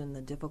imagine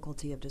the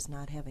difficulty of just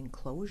not having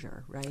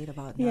closure, right?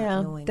 About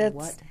not knowing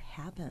what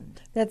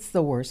happened. That's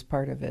the worst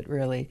part of it,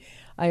 really.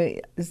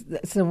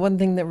 So one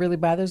thing that really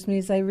bothers me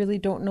is I really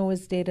don't know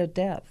his date of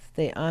death.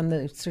 On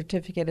the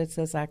certificate it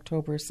says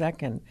October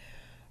 2nd,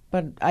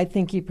 but I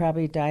think he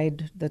probably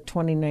died the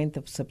 29th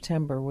of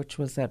September, which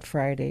was that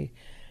Friday.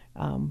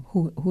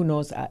 Who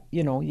knows?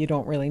 You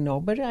don't really know,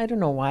 but I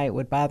don't know why it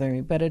would bother me,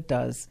 but it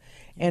does.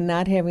 And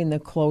not having the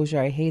closure,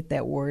 I hate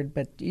that word,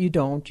 but you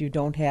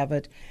don't have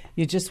it.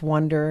 You just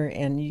wonder,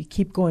 and you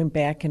keep going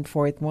back and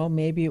forth. Well,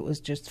 maybe it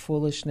was just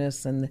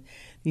foolishness and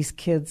these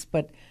kids,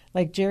 but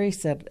like Jerry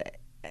said,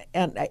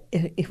 and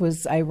it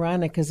was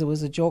ironic because it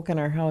was a joke in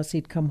our house.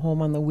 He'd come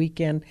home on the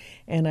weekend,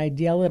 and I'd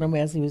yell at him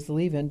as he was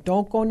leaving,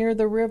 "Don't go near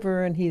the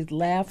river." And he'd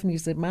laugh, and he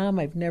said, "Mom,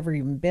 I've never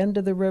even been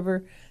to the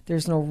river.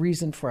 There's no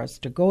reason for us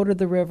to go to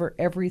the river.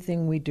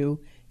 Everything we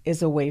do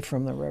is away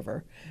from the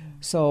river."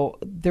 So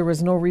there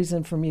was no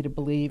reason for me to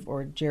believe,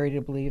 or Jerry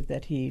to believe,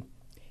 that he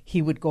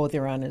would go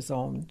there on his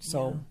own.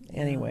 So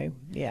anyway,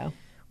 yeah.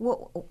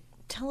 Well,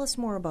 tell us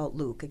more about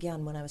Luke.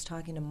 Again, when I was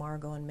talking to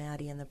Margot and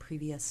Maddie in the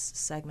previous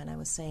segment, I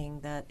was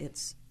saying that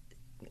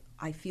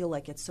I feel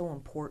like it's so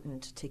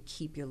important to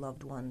keep your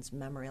loved one's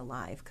memory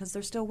alive because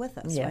they're still with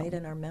us, right,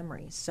 in our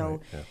memories. So,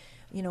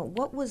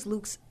 what was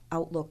Luke's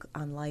outlook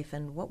on life,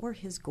 and what were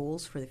his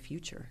goals for the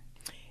future?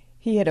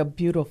 He had a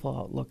beautiful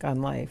outlook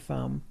on life.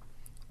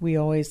 We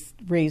always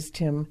raised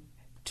him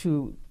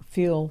to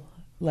feel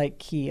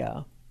like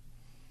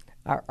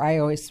I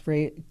always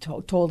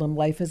told him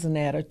life is an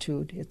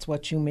attitude. It's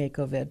what you make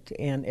of it,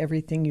 and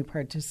everything you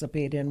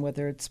participate in,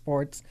 whether it's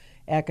sports,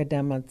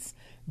 academics,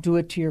 do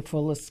it to your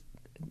fullest,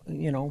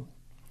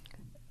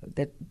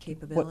 that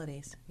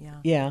capabilities.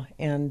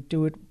 And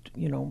do it,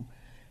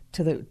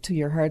 to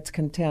your heart's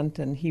content.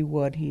 And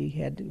he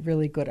had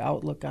really good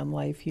outlook on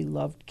life. He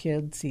loved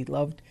kids. He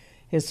loved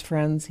his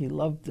friends. He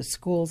loved the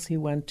schools he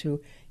went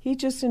to. He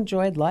just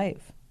enjoyed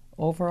life.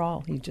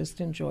 Overall, he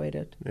just enjoyed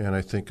it. And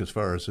I think as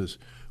far as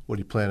what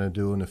he planned to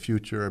do in the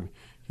future,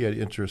 he had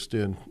interest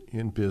in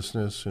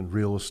business and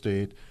real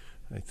estate.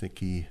 I think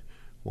he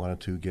wanted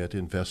to get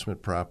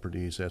investment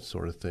properties, that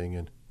sort of thing,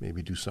 and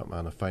maybe do something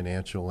on the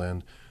financial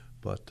end.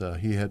 But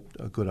he had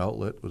a good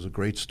outlet, was a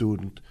great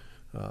student.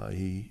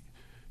 He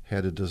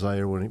had a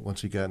desire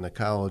once he got into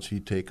college,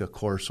 he'd take a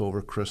course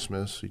over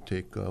Christmas. He'd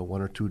take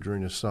one or two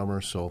during the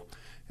summer. So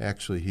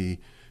actually he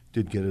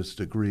did get his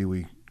degree.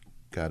 We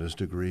got his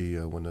degree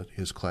when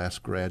his class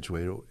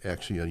graduated,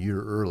 actually a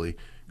year early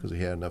because he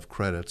had enough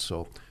credits.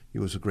 So he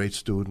was a great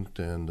student,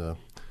 and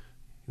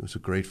he was a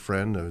great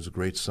friend. He was a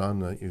great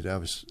son.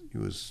 He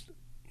was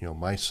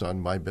my son,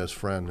 my best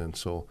friend. And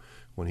so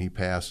when he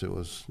passed, it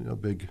was a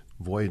big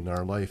void in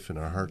our life, in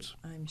our hearts.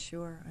 I'm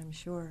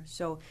sure.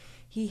 So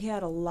he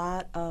had a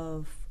lot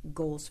of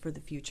goals for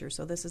the future.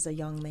 So this is a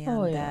young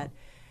man that,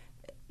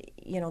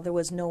 there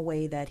was no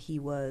way that he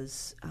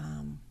was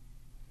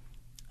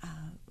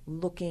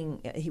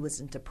he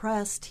wasn't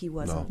depressed. He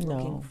wasn't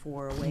looking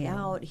for a way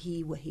out.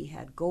 He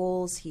had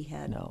goals. He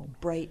had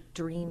bright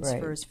dreams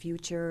for his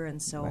future.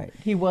 And so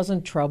he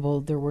wasn't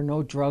troubled. There were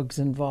no drugs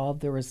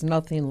involved. There was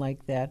nothing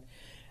like that.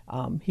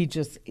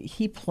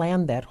 He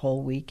planned that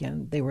whole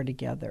weekend. They were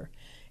together.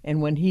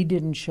 And when he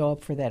didn't show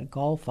up for that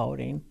golf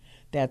outing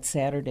that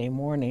Saturday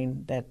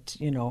morning,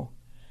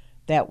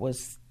 that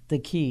was the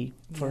key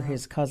for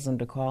his cousin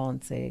to call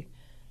and say,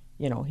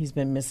 he's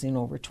been missing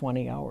over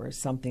 20 hours.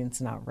 Something's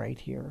not right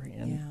here.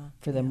 And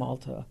for them all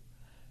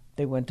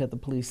they went to the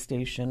police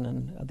station,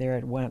 and there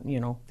it went,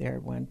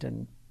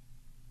 and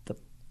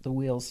the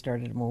wheels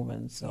started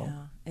moving. So.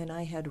 Yeah, and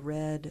I had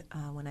read,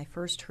 when I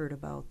first heard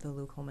about the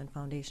Luke Holman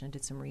Foundation, I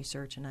did some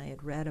research, and I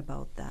had read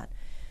about that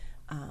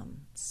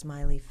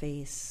smiley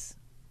face.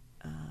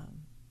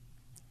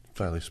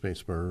 Smiley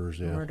face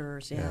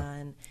murders,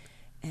 And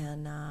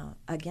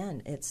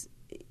again,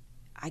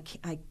 I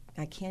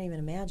can't even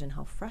imagine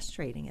how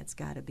frustrating it's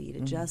got to be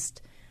to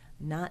just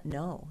not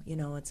know.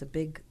 It's a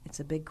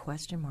big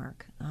question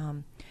mark.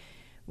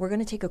 We're going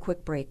to take a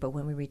quick break, but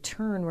when we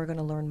return, we're going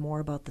to learn more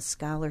about the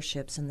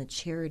scholarships and the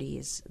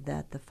charities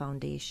that the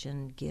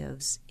foundation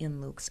gives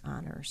in Luke's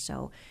honor.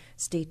 So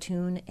stay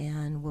tuned,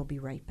 and we'll be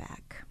right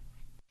back.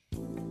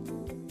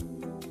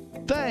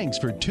 Thanks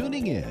for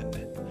tuning in.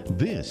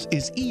 This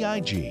is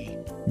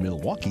EIG,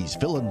 Milwaukee's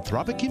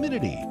philanthropic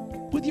community,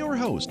 with your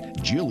host,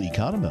 Jill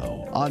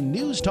Economou, on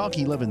News Talk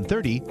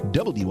 1130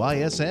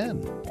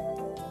 WISN.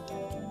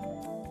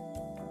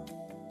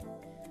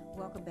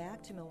 Welcome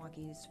back to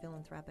Milwaukee's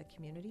philanthropic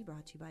community,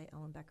 brought to you by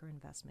Ellenbecker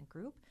Investment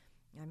Group.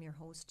 I'm your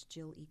host,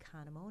 Jill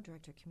Economou,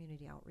 Director of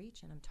Community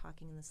Outreach, and I'm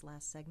talking in this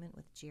last segment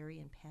with Jerry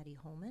and Patty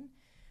Holman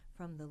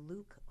from the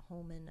Luke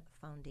Holman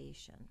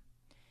Foundation.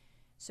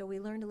 So we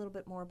learned a little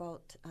bit more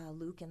about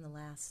Luke in the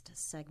last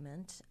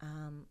segment.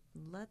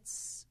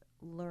 Let's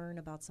learn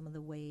about some of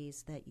the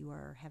ways that you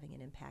are having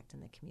an impact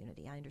in the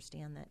community. I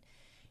understand that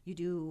you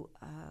do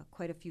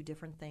quite a few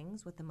different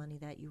things with the money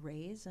that you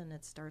raise, and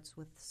it starts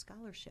with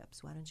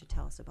scholarships. Why don't you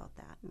tell us about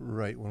that?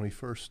 Right. When we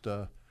first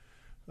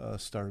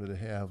started to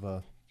have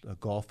a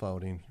golf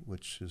outing,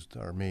 which is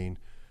our main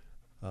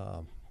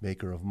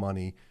maker of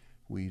money.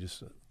 We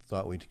just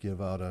thought we'd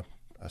give out a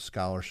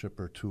scholarship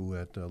or two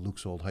at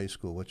Luke's Old High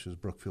School, which is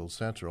Brookfield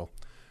Central.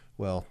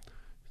 Well,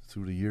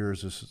 through the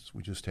years,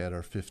 we just had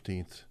our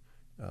 15th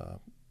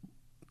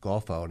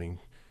golf outing,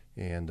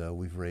 and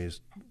we've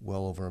raised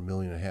well over $1.5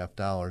 million.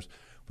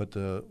 But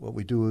what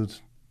we do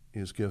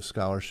is give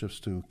scholarships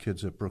to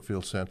kids at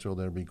Brookfield Central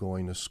that'll be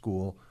going to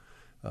school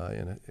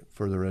in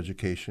further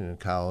education in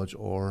college,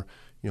 or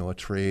a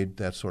trade,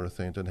 that sort of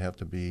thing. It doesn't have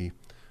to be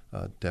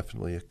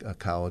definitely a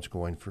college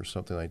going for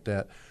something like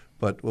that.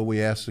 But what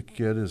we ask the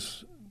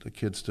kids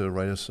to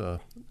write us a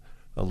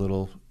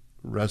little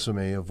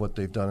resume of what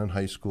they've done in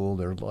high school,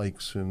 their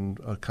likes and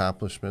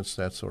accomplishments,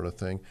 that sort of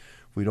thing.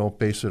 We don't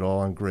base it all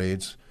on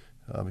grades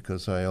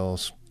because I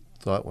always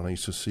thought when I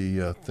used to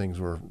see things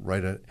were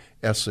write an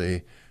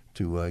essay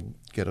to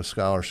get a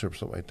scholarship or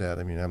something like that.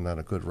 I mean, I'm not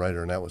a good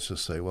writer, and that was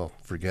just say, well,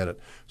 forget it.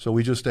 So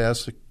we just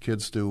ask the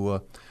kids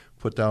to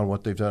put down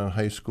what they've done in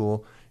high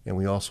school, and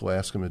we also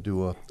ask them to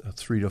do a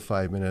 3 to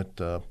 5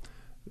 minute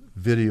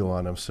video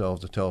on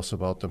themselves to tell us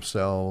about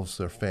themselves,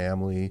 their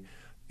family,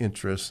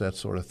 interests, that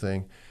sort of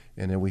thing.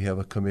 And then we have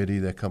a committee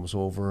that comes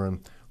over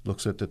and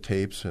looks at the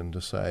tapes and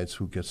decides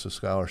who gets the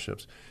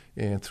scholarships.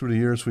 And through the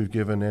years, we've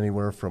given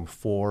anywhere from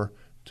 4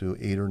 to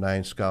 8 or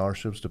 9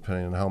 scholarships,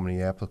 depending on how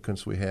many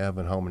applicants we have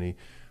and how many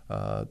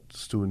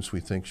students we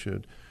think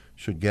should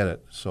get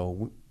it.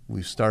 So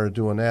we started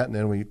doing that, and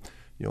then we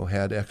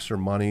had extra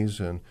monies,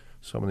 and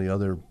some of the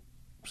other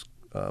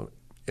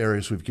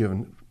areas we've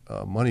given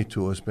money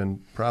to has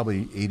been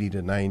probably 80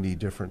 to 90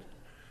 different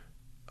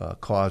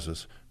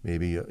causes.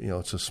 Maybe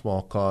it's a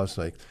small cause,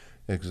 like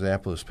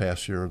example this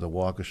past year, the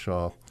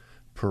Waukesha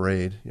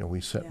Parade. We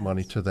sent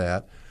money to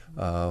that.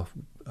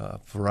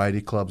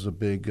 Variety Club's a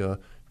big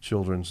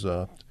children's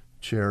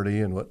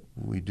charity, and what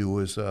we do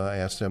is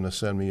ask them to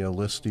send me a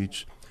list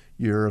each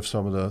year of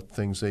some of the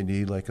things they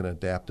need, like an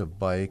adaptive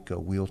bike, a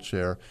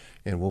wheelchair,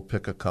 and we'll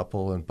pick a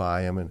couple and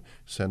buy them and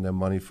send them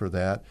money for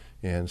that.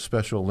 And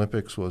Special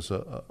Olympics was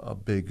a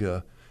big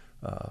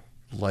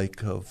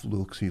like of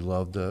Luke's. He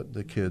loved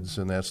the kids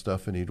and that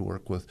stuff, and he'd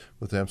work with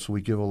them. So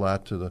we give a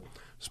lot to the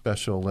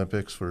Special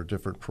Olympics for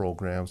different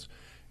programs,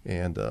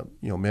 and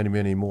many,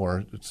 many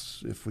more.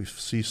 If we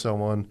see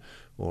someone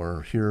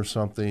or hear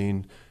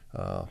something,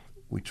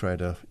 we try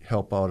to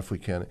help out if we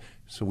can.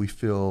 So we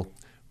feel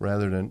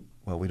rather than,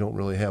 we don't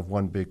really have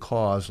one big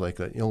cause like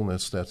an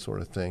illness, that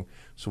sort of thing.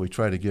 So we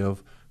try to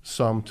give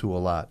some to a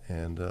lot,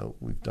 and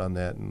we've done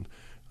that. And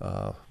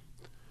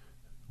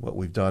what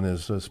we've done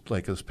is,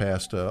 like this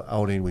past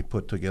outing, we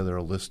put together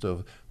a list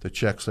of the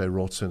checks I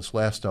wrote since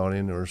last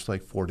outing. There's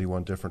like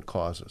 41 different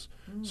causes.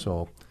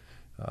 So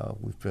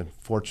we've been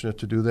fortunate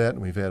to do that,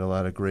 and we've had a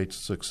lot of great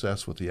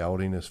success with the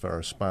outing as far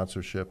as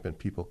sponsorship and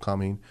people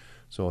coming.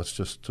 So it's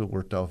just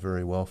worked out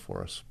very well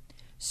for us.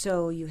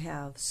 So you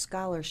have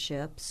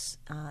scholarships,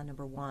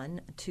 number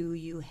one. 2,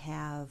 you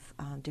have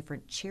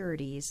different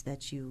charities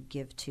that you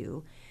give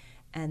to.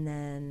 And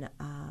then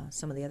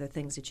some of the other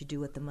things that you do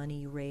with the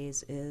money you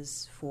raise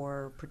is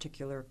for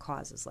particular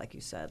causes, like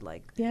you said.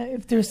 Yeah,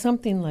 if there's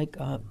something like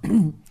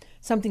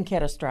something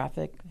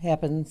catastrophic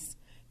happens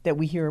that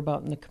we hear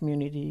about in the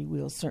community,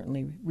 we'll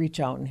certainly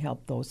reach out and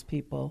help those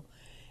people.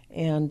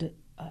 And,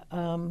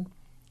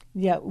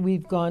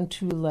 we've gone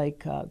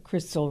to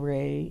Crystal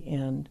Ray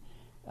and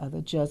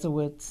the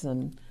Jesuits,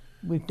 and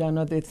we've done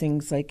other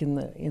things like in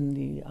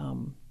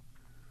the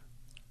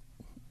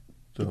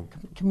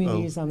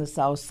communities on the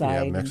south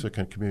side. Yeah,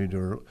 Mexican community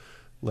or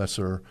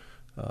lesser,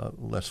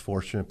 less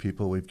fortunate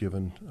people. We've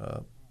given,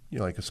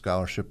 like a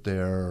scholarship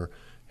there, or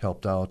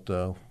helped out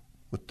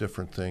with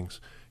different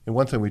things. And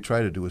one thing we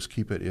try to do is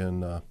keep it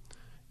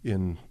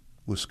in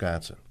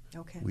Wisconsin.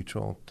 Okay. We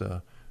don't,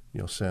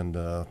 send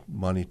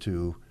money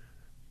to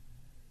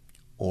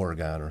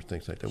Oregon or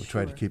things like that. We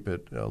try to keep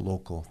it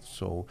local.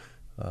 So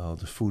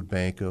the food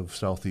bank of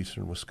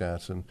southeastern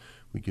Wisconsin,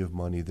 we give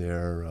money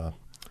there.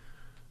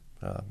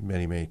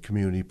 Many, many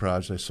community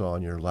projects. I saw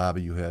in your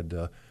lobby you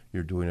had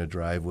you're doing a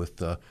drive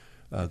with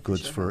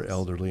goods for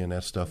elderly and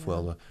that stuff. Yeah.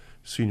 Well, the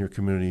senior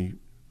community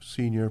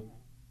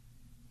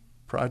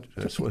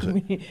projects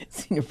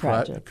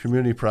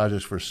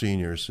for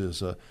seniors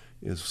is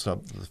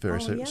something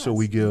very. Yes. So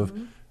we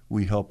give.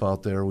 We help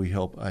out there.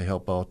 I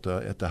help out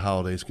at the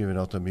holidays, giving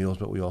out the meals,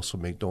 but we also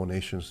make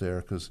donations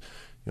there because,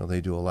 they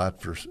do a lot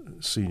for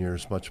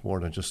seniors, much more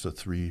than just the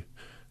 3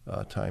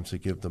 times they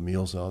give the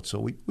meals out. So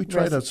we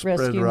try to spread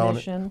it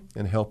around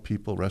and help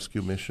people.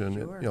 Rescue Mission,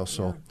 a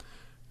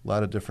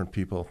lot of different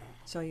people.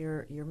 So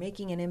you're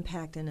making an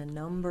impact in a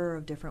number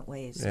of different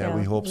ways. Yeah,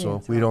 we hope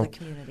so. We don't, the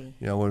community.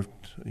 We're,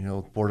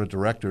 board of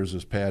directors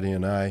is Patty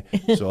and I.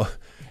 So,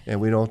 and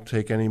we don't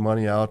take any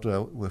money out.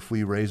 If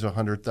we raise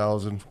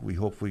 $100,000, we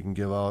hope we can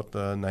give out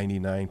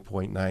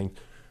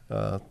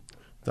 $99.9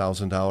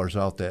 thousand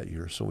out that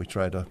year. So we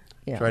try to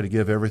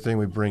give everything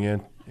we bring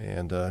in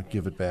and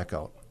give it back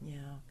out. Yeah.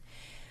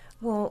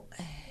 Well,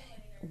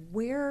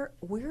 where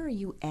are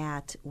you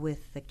at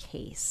with the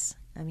case?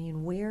 I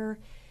mean,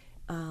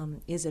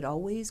 Is it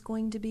always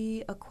going to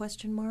be a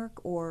question mark,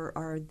 or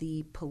are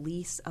the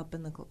police up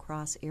in the La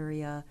Crosse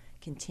area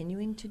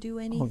continuing to do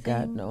anything? Oh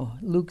God, no.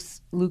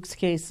 Luke's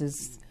case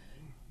is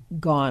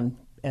gone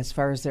as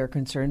far as they're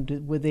concerned.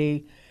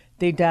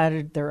 They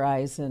dotted their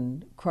I's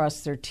and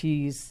crossed their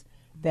T's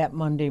that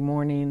Monday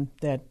morning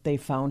that they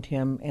found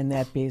him, and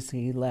that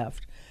basically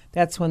left.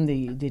 That's when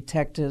the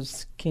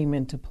detectives came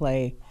into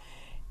play,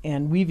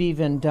 and we've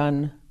even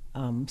done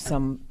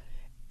some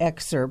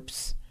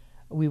excerpts.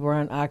 We were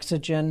on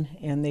Oxygen,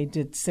 and they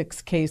did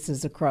 6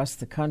 cases across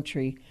the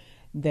country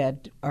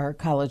that are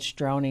college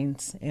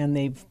drownings, and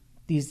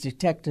these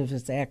detectives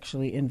has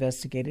actually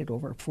investigated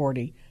over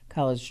 40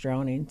 college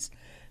drownings.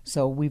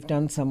 So we've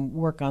done some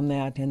work on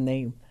that, and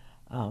they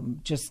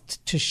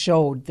just to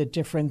show the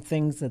different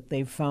things that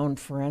they've found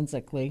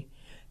forensically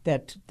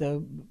that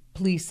the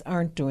police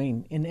aren't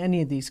doing in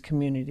any of these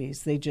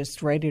communities. They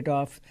just write it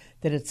off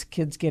that it's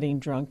kids getting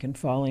drunk and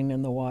falling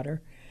in the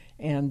water,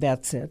 and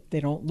that's it.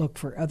 They don't look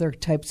for other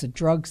types of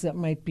drugs that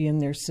might be in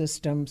their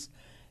systems.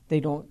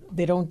 They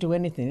don't do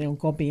anything. They don't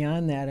go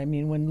beyond that. I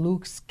mean, when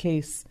Luke's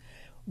case,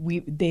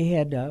 they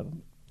had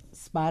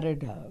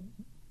spotted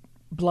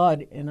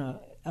blood in a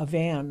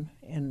van,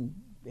 and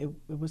it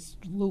was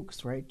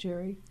Luke's, right,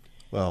 Jerry?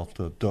 Well,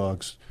 the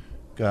dogs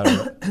got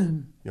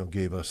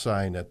gave a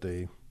sign that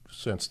they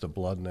sensed the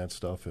blood and that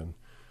stuff, and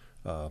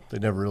they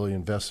never really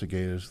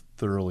investigated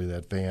thoroughly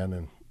that van,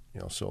 and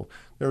so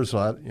there's a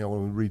lot.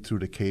 When we read through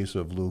the case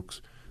of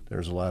Luke's,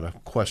 there's a lot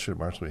of question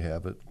marks we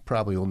have. It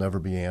probably will never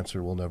be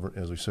answered. We'll never,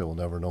 as we say, we'll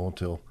never know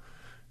until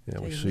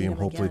we see him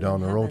hopefully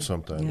down the road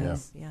sometime.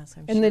 Yes, yeah. Yes,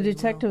 I'm and sure the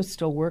detectives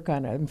still work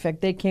on it. In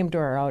fact, they came to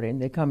our outing.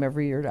 They come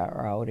every year to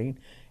our outing,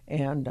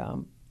 and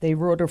they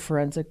wrote a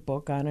forensic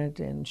book on it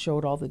and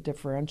showed all the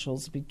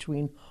differentials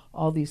between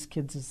all these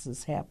kids this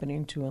is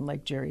happening to. And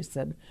like Jerry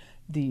said,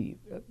 the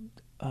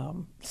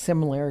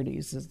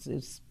similarities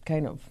is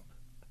kind of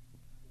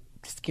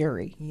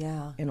scary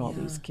in all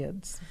these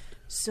kids.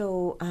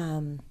 So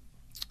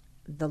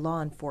the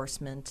law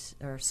enforcement,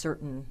 or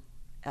certain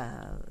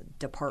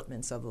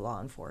departments of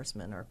law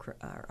enforcement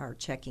are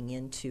checking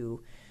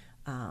into,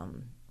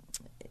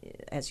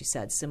 as you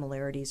said,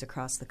 similarities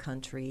across the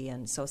country,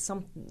 and so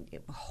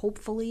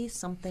hopefully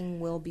something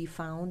will be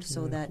found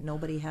so that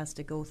nobody has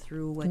to go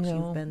through what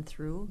you've been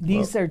through.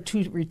 These are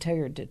 2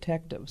 retired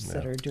detectives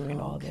that are doing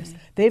all this.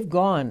 They've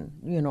gone,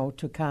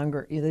 to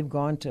Congress. They've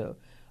gone to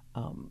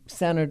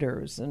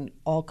senators and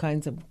all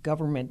kinds of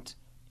government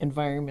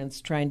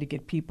environments trying to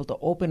get people to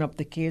open up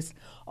the case.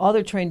 All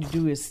they're trying to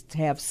do is to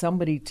have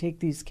somebody take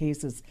these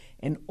cases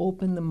and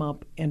open them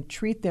up and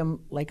treat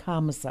them like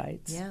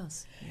homicides.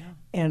 Yes, yeah.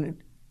 And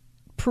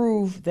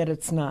prove that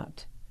it's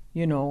not,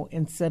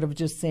 instead of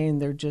just saying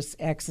they're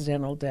just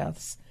accidental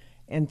deaths,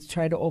 and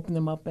try to open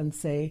them up and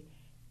say,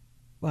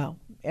 well,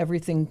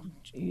 everything,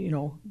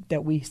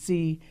 that we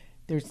see,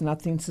 there's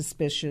nothing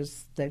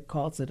suspicious that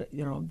calls it,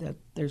 that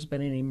there's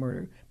been any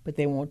murder, but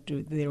they don't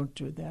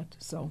do that.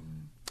 So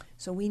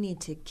we need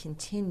to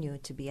continue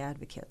to be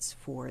advocates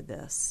for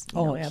this.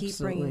 Absolutely. Keep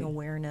bringing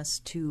awareness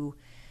to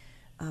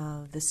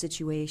the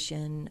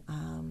situation,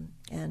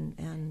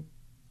 and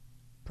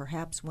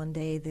perhaps one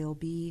day there'll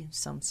be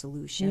some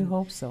solution. We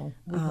hope so.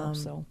 We hope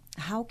so.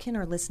 How can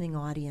our listening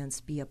audience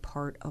be a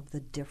part of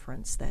the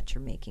difference that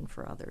you're making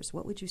for others?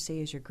 What would you say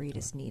is your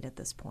greatest need at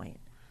this point?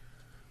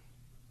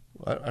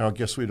 I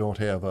guess we don't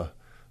have a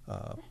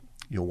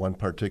one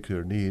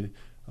particular need.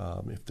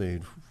 If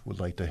they would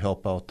like to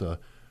help out the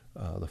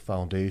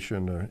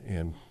foundation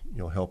and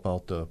help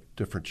out the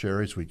different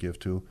charities we give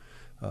to,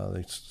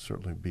 they'd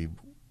certainly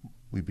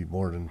we'd be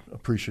more than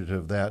appreciative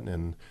of that.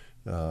 And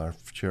our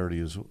charity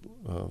is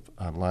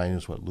online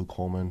is what, Luke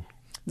Holman?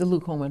 The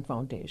Luke Holman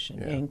Foundation,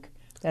 Inc.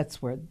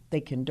 That's where they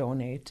can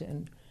donate,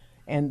 and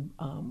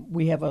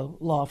we have a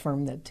law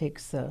firm that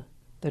takes the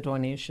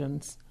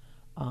donations,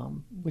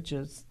 which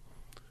is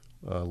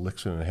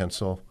Lixon and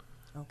Hensel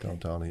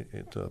downtown.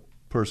 The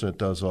person that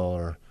does all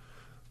our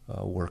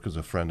work is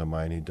a friend of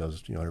mine. He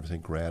does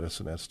everything gratis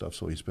and that stuff.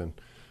 So he's been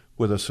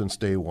with us since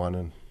day one,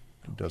 and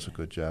he does a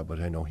good job.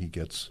 But I know he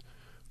gets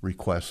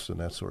requests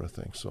and that sort of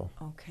thing. So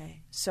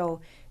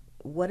so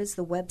what is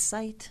the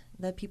website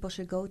that people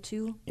should go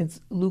to?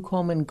 It's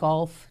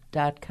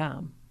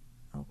lukeholmangolf.com.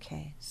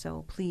 Okay,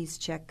 so please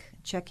check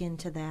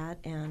into that,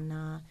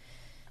 and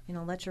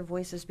let your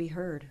voices be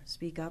heard.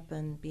 Speak up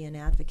and be an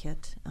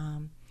advocate.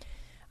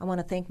 I want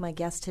to thank my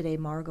guests today,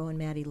 Margot and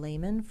Maddie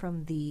Lehman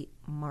from the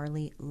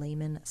Marley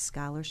Lehman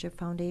Scholarship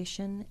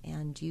Foundation,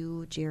 and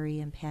you, Jerry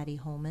and Patty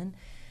Holman,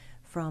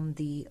 from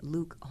the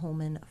Luke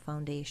Holman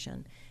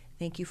Foundation.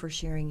 Thank you for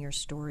sharing your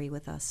story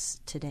with us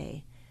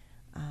today.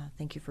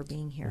 Thank you for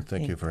being here. Well,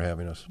 thank you for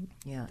having us.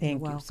 Yeah,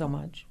 thank you so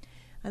much.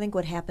 I think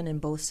what happened in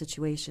both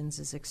situations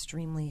is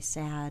extremely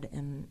sad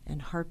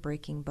and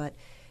heartbreaking, but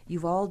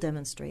you've all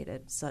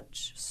demonstrated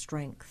such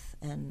strength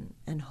and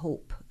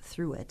hope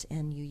through it,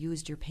 and you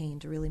used your pain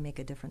to really make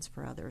a difference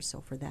for others.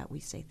 So for that, we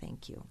say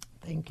thank you.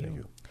 Thank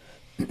you.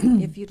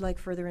 If you'd like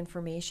further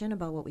information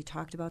about what we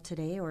talked about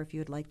today, or if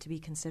you would like to be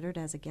considered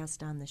as a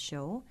guest on the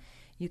show,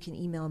 You can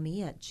email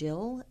me at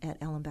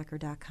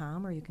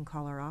jill@ellenbecker.com, or you can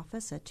call our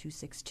office at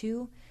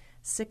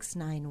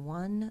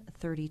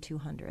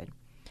 262-691-3200.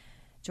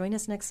 Join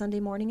us next Sunday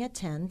morning at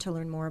 10 to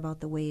learn more about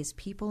the ways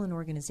people and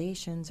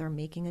organizations are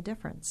making a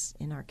difference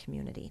in our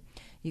community.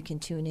 You can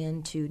tune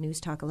in to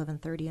News Talk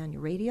 1130 on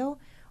your radio,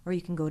 or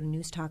you can go to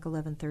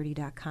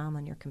newstalk1130.com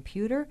on your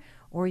computer,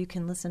 or you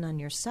can listen on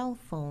your cell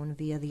phone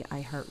via the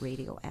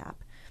iHeartRadio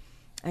app.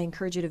 I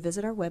encourage you to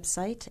visit our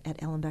website at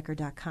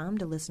ellenbecker.com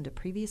to listen to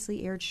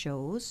previously aired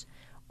shows,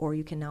 or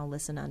you can now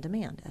listen on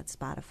demand at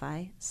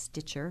Spotify,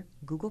 Stitcher,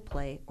 Google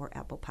Play, or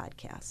Apple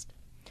Podcast.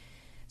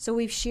 So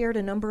we've shared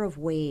a number of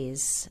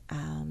ways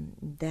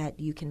that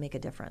you can make a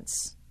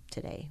difference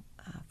today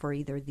for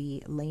either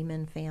the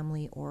Lehman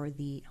family or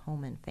the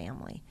Homan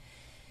family.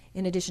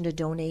 In addition to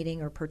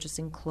donating or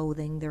purchasing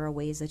clothing, there are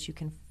ways that you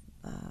can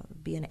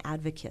be an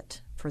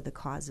advocate for the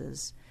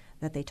causes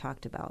that they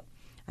talked about.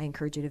 I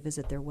encourage you to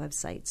visit their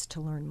websites to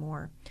learn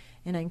more.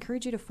 And I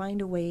encourage you to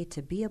find a way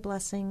to be a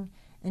blessing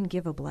and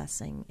give a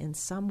blessing in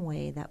some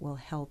way that will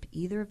help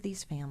either of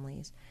these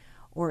families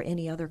or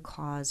any other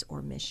cause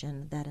or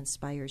mission that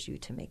inspires you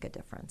to make a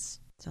difference.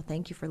 So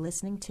thank you for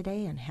listening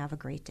today, and have a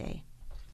great day.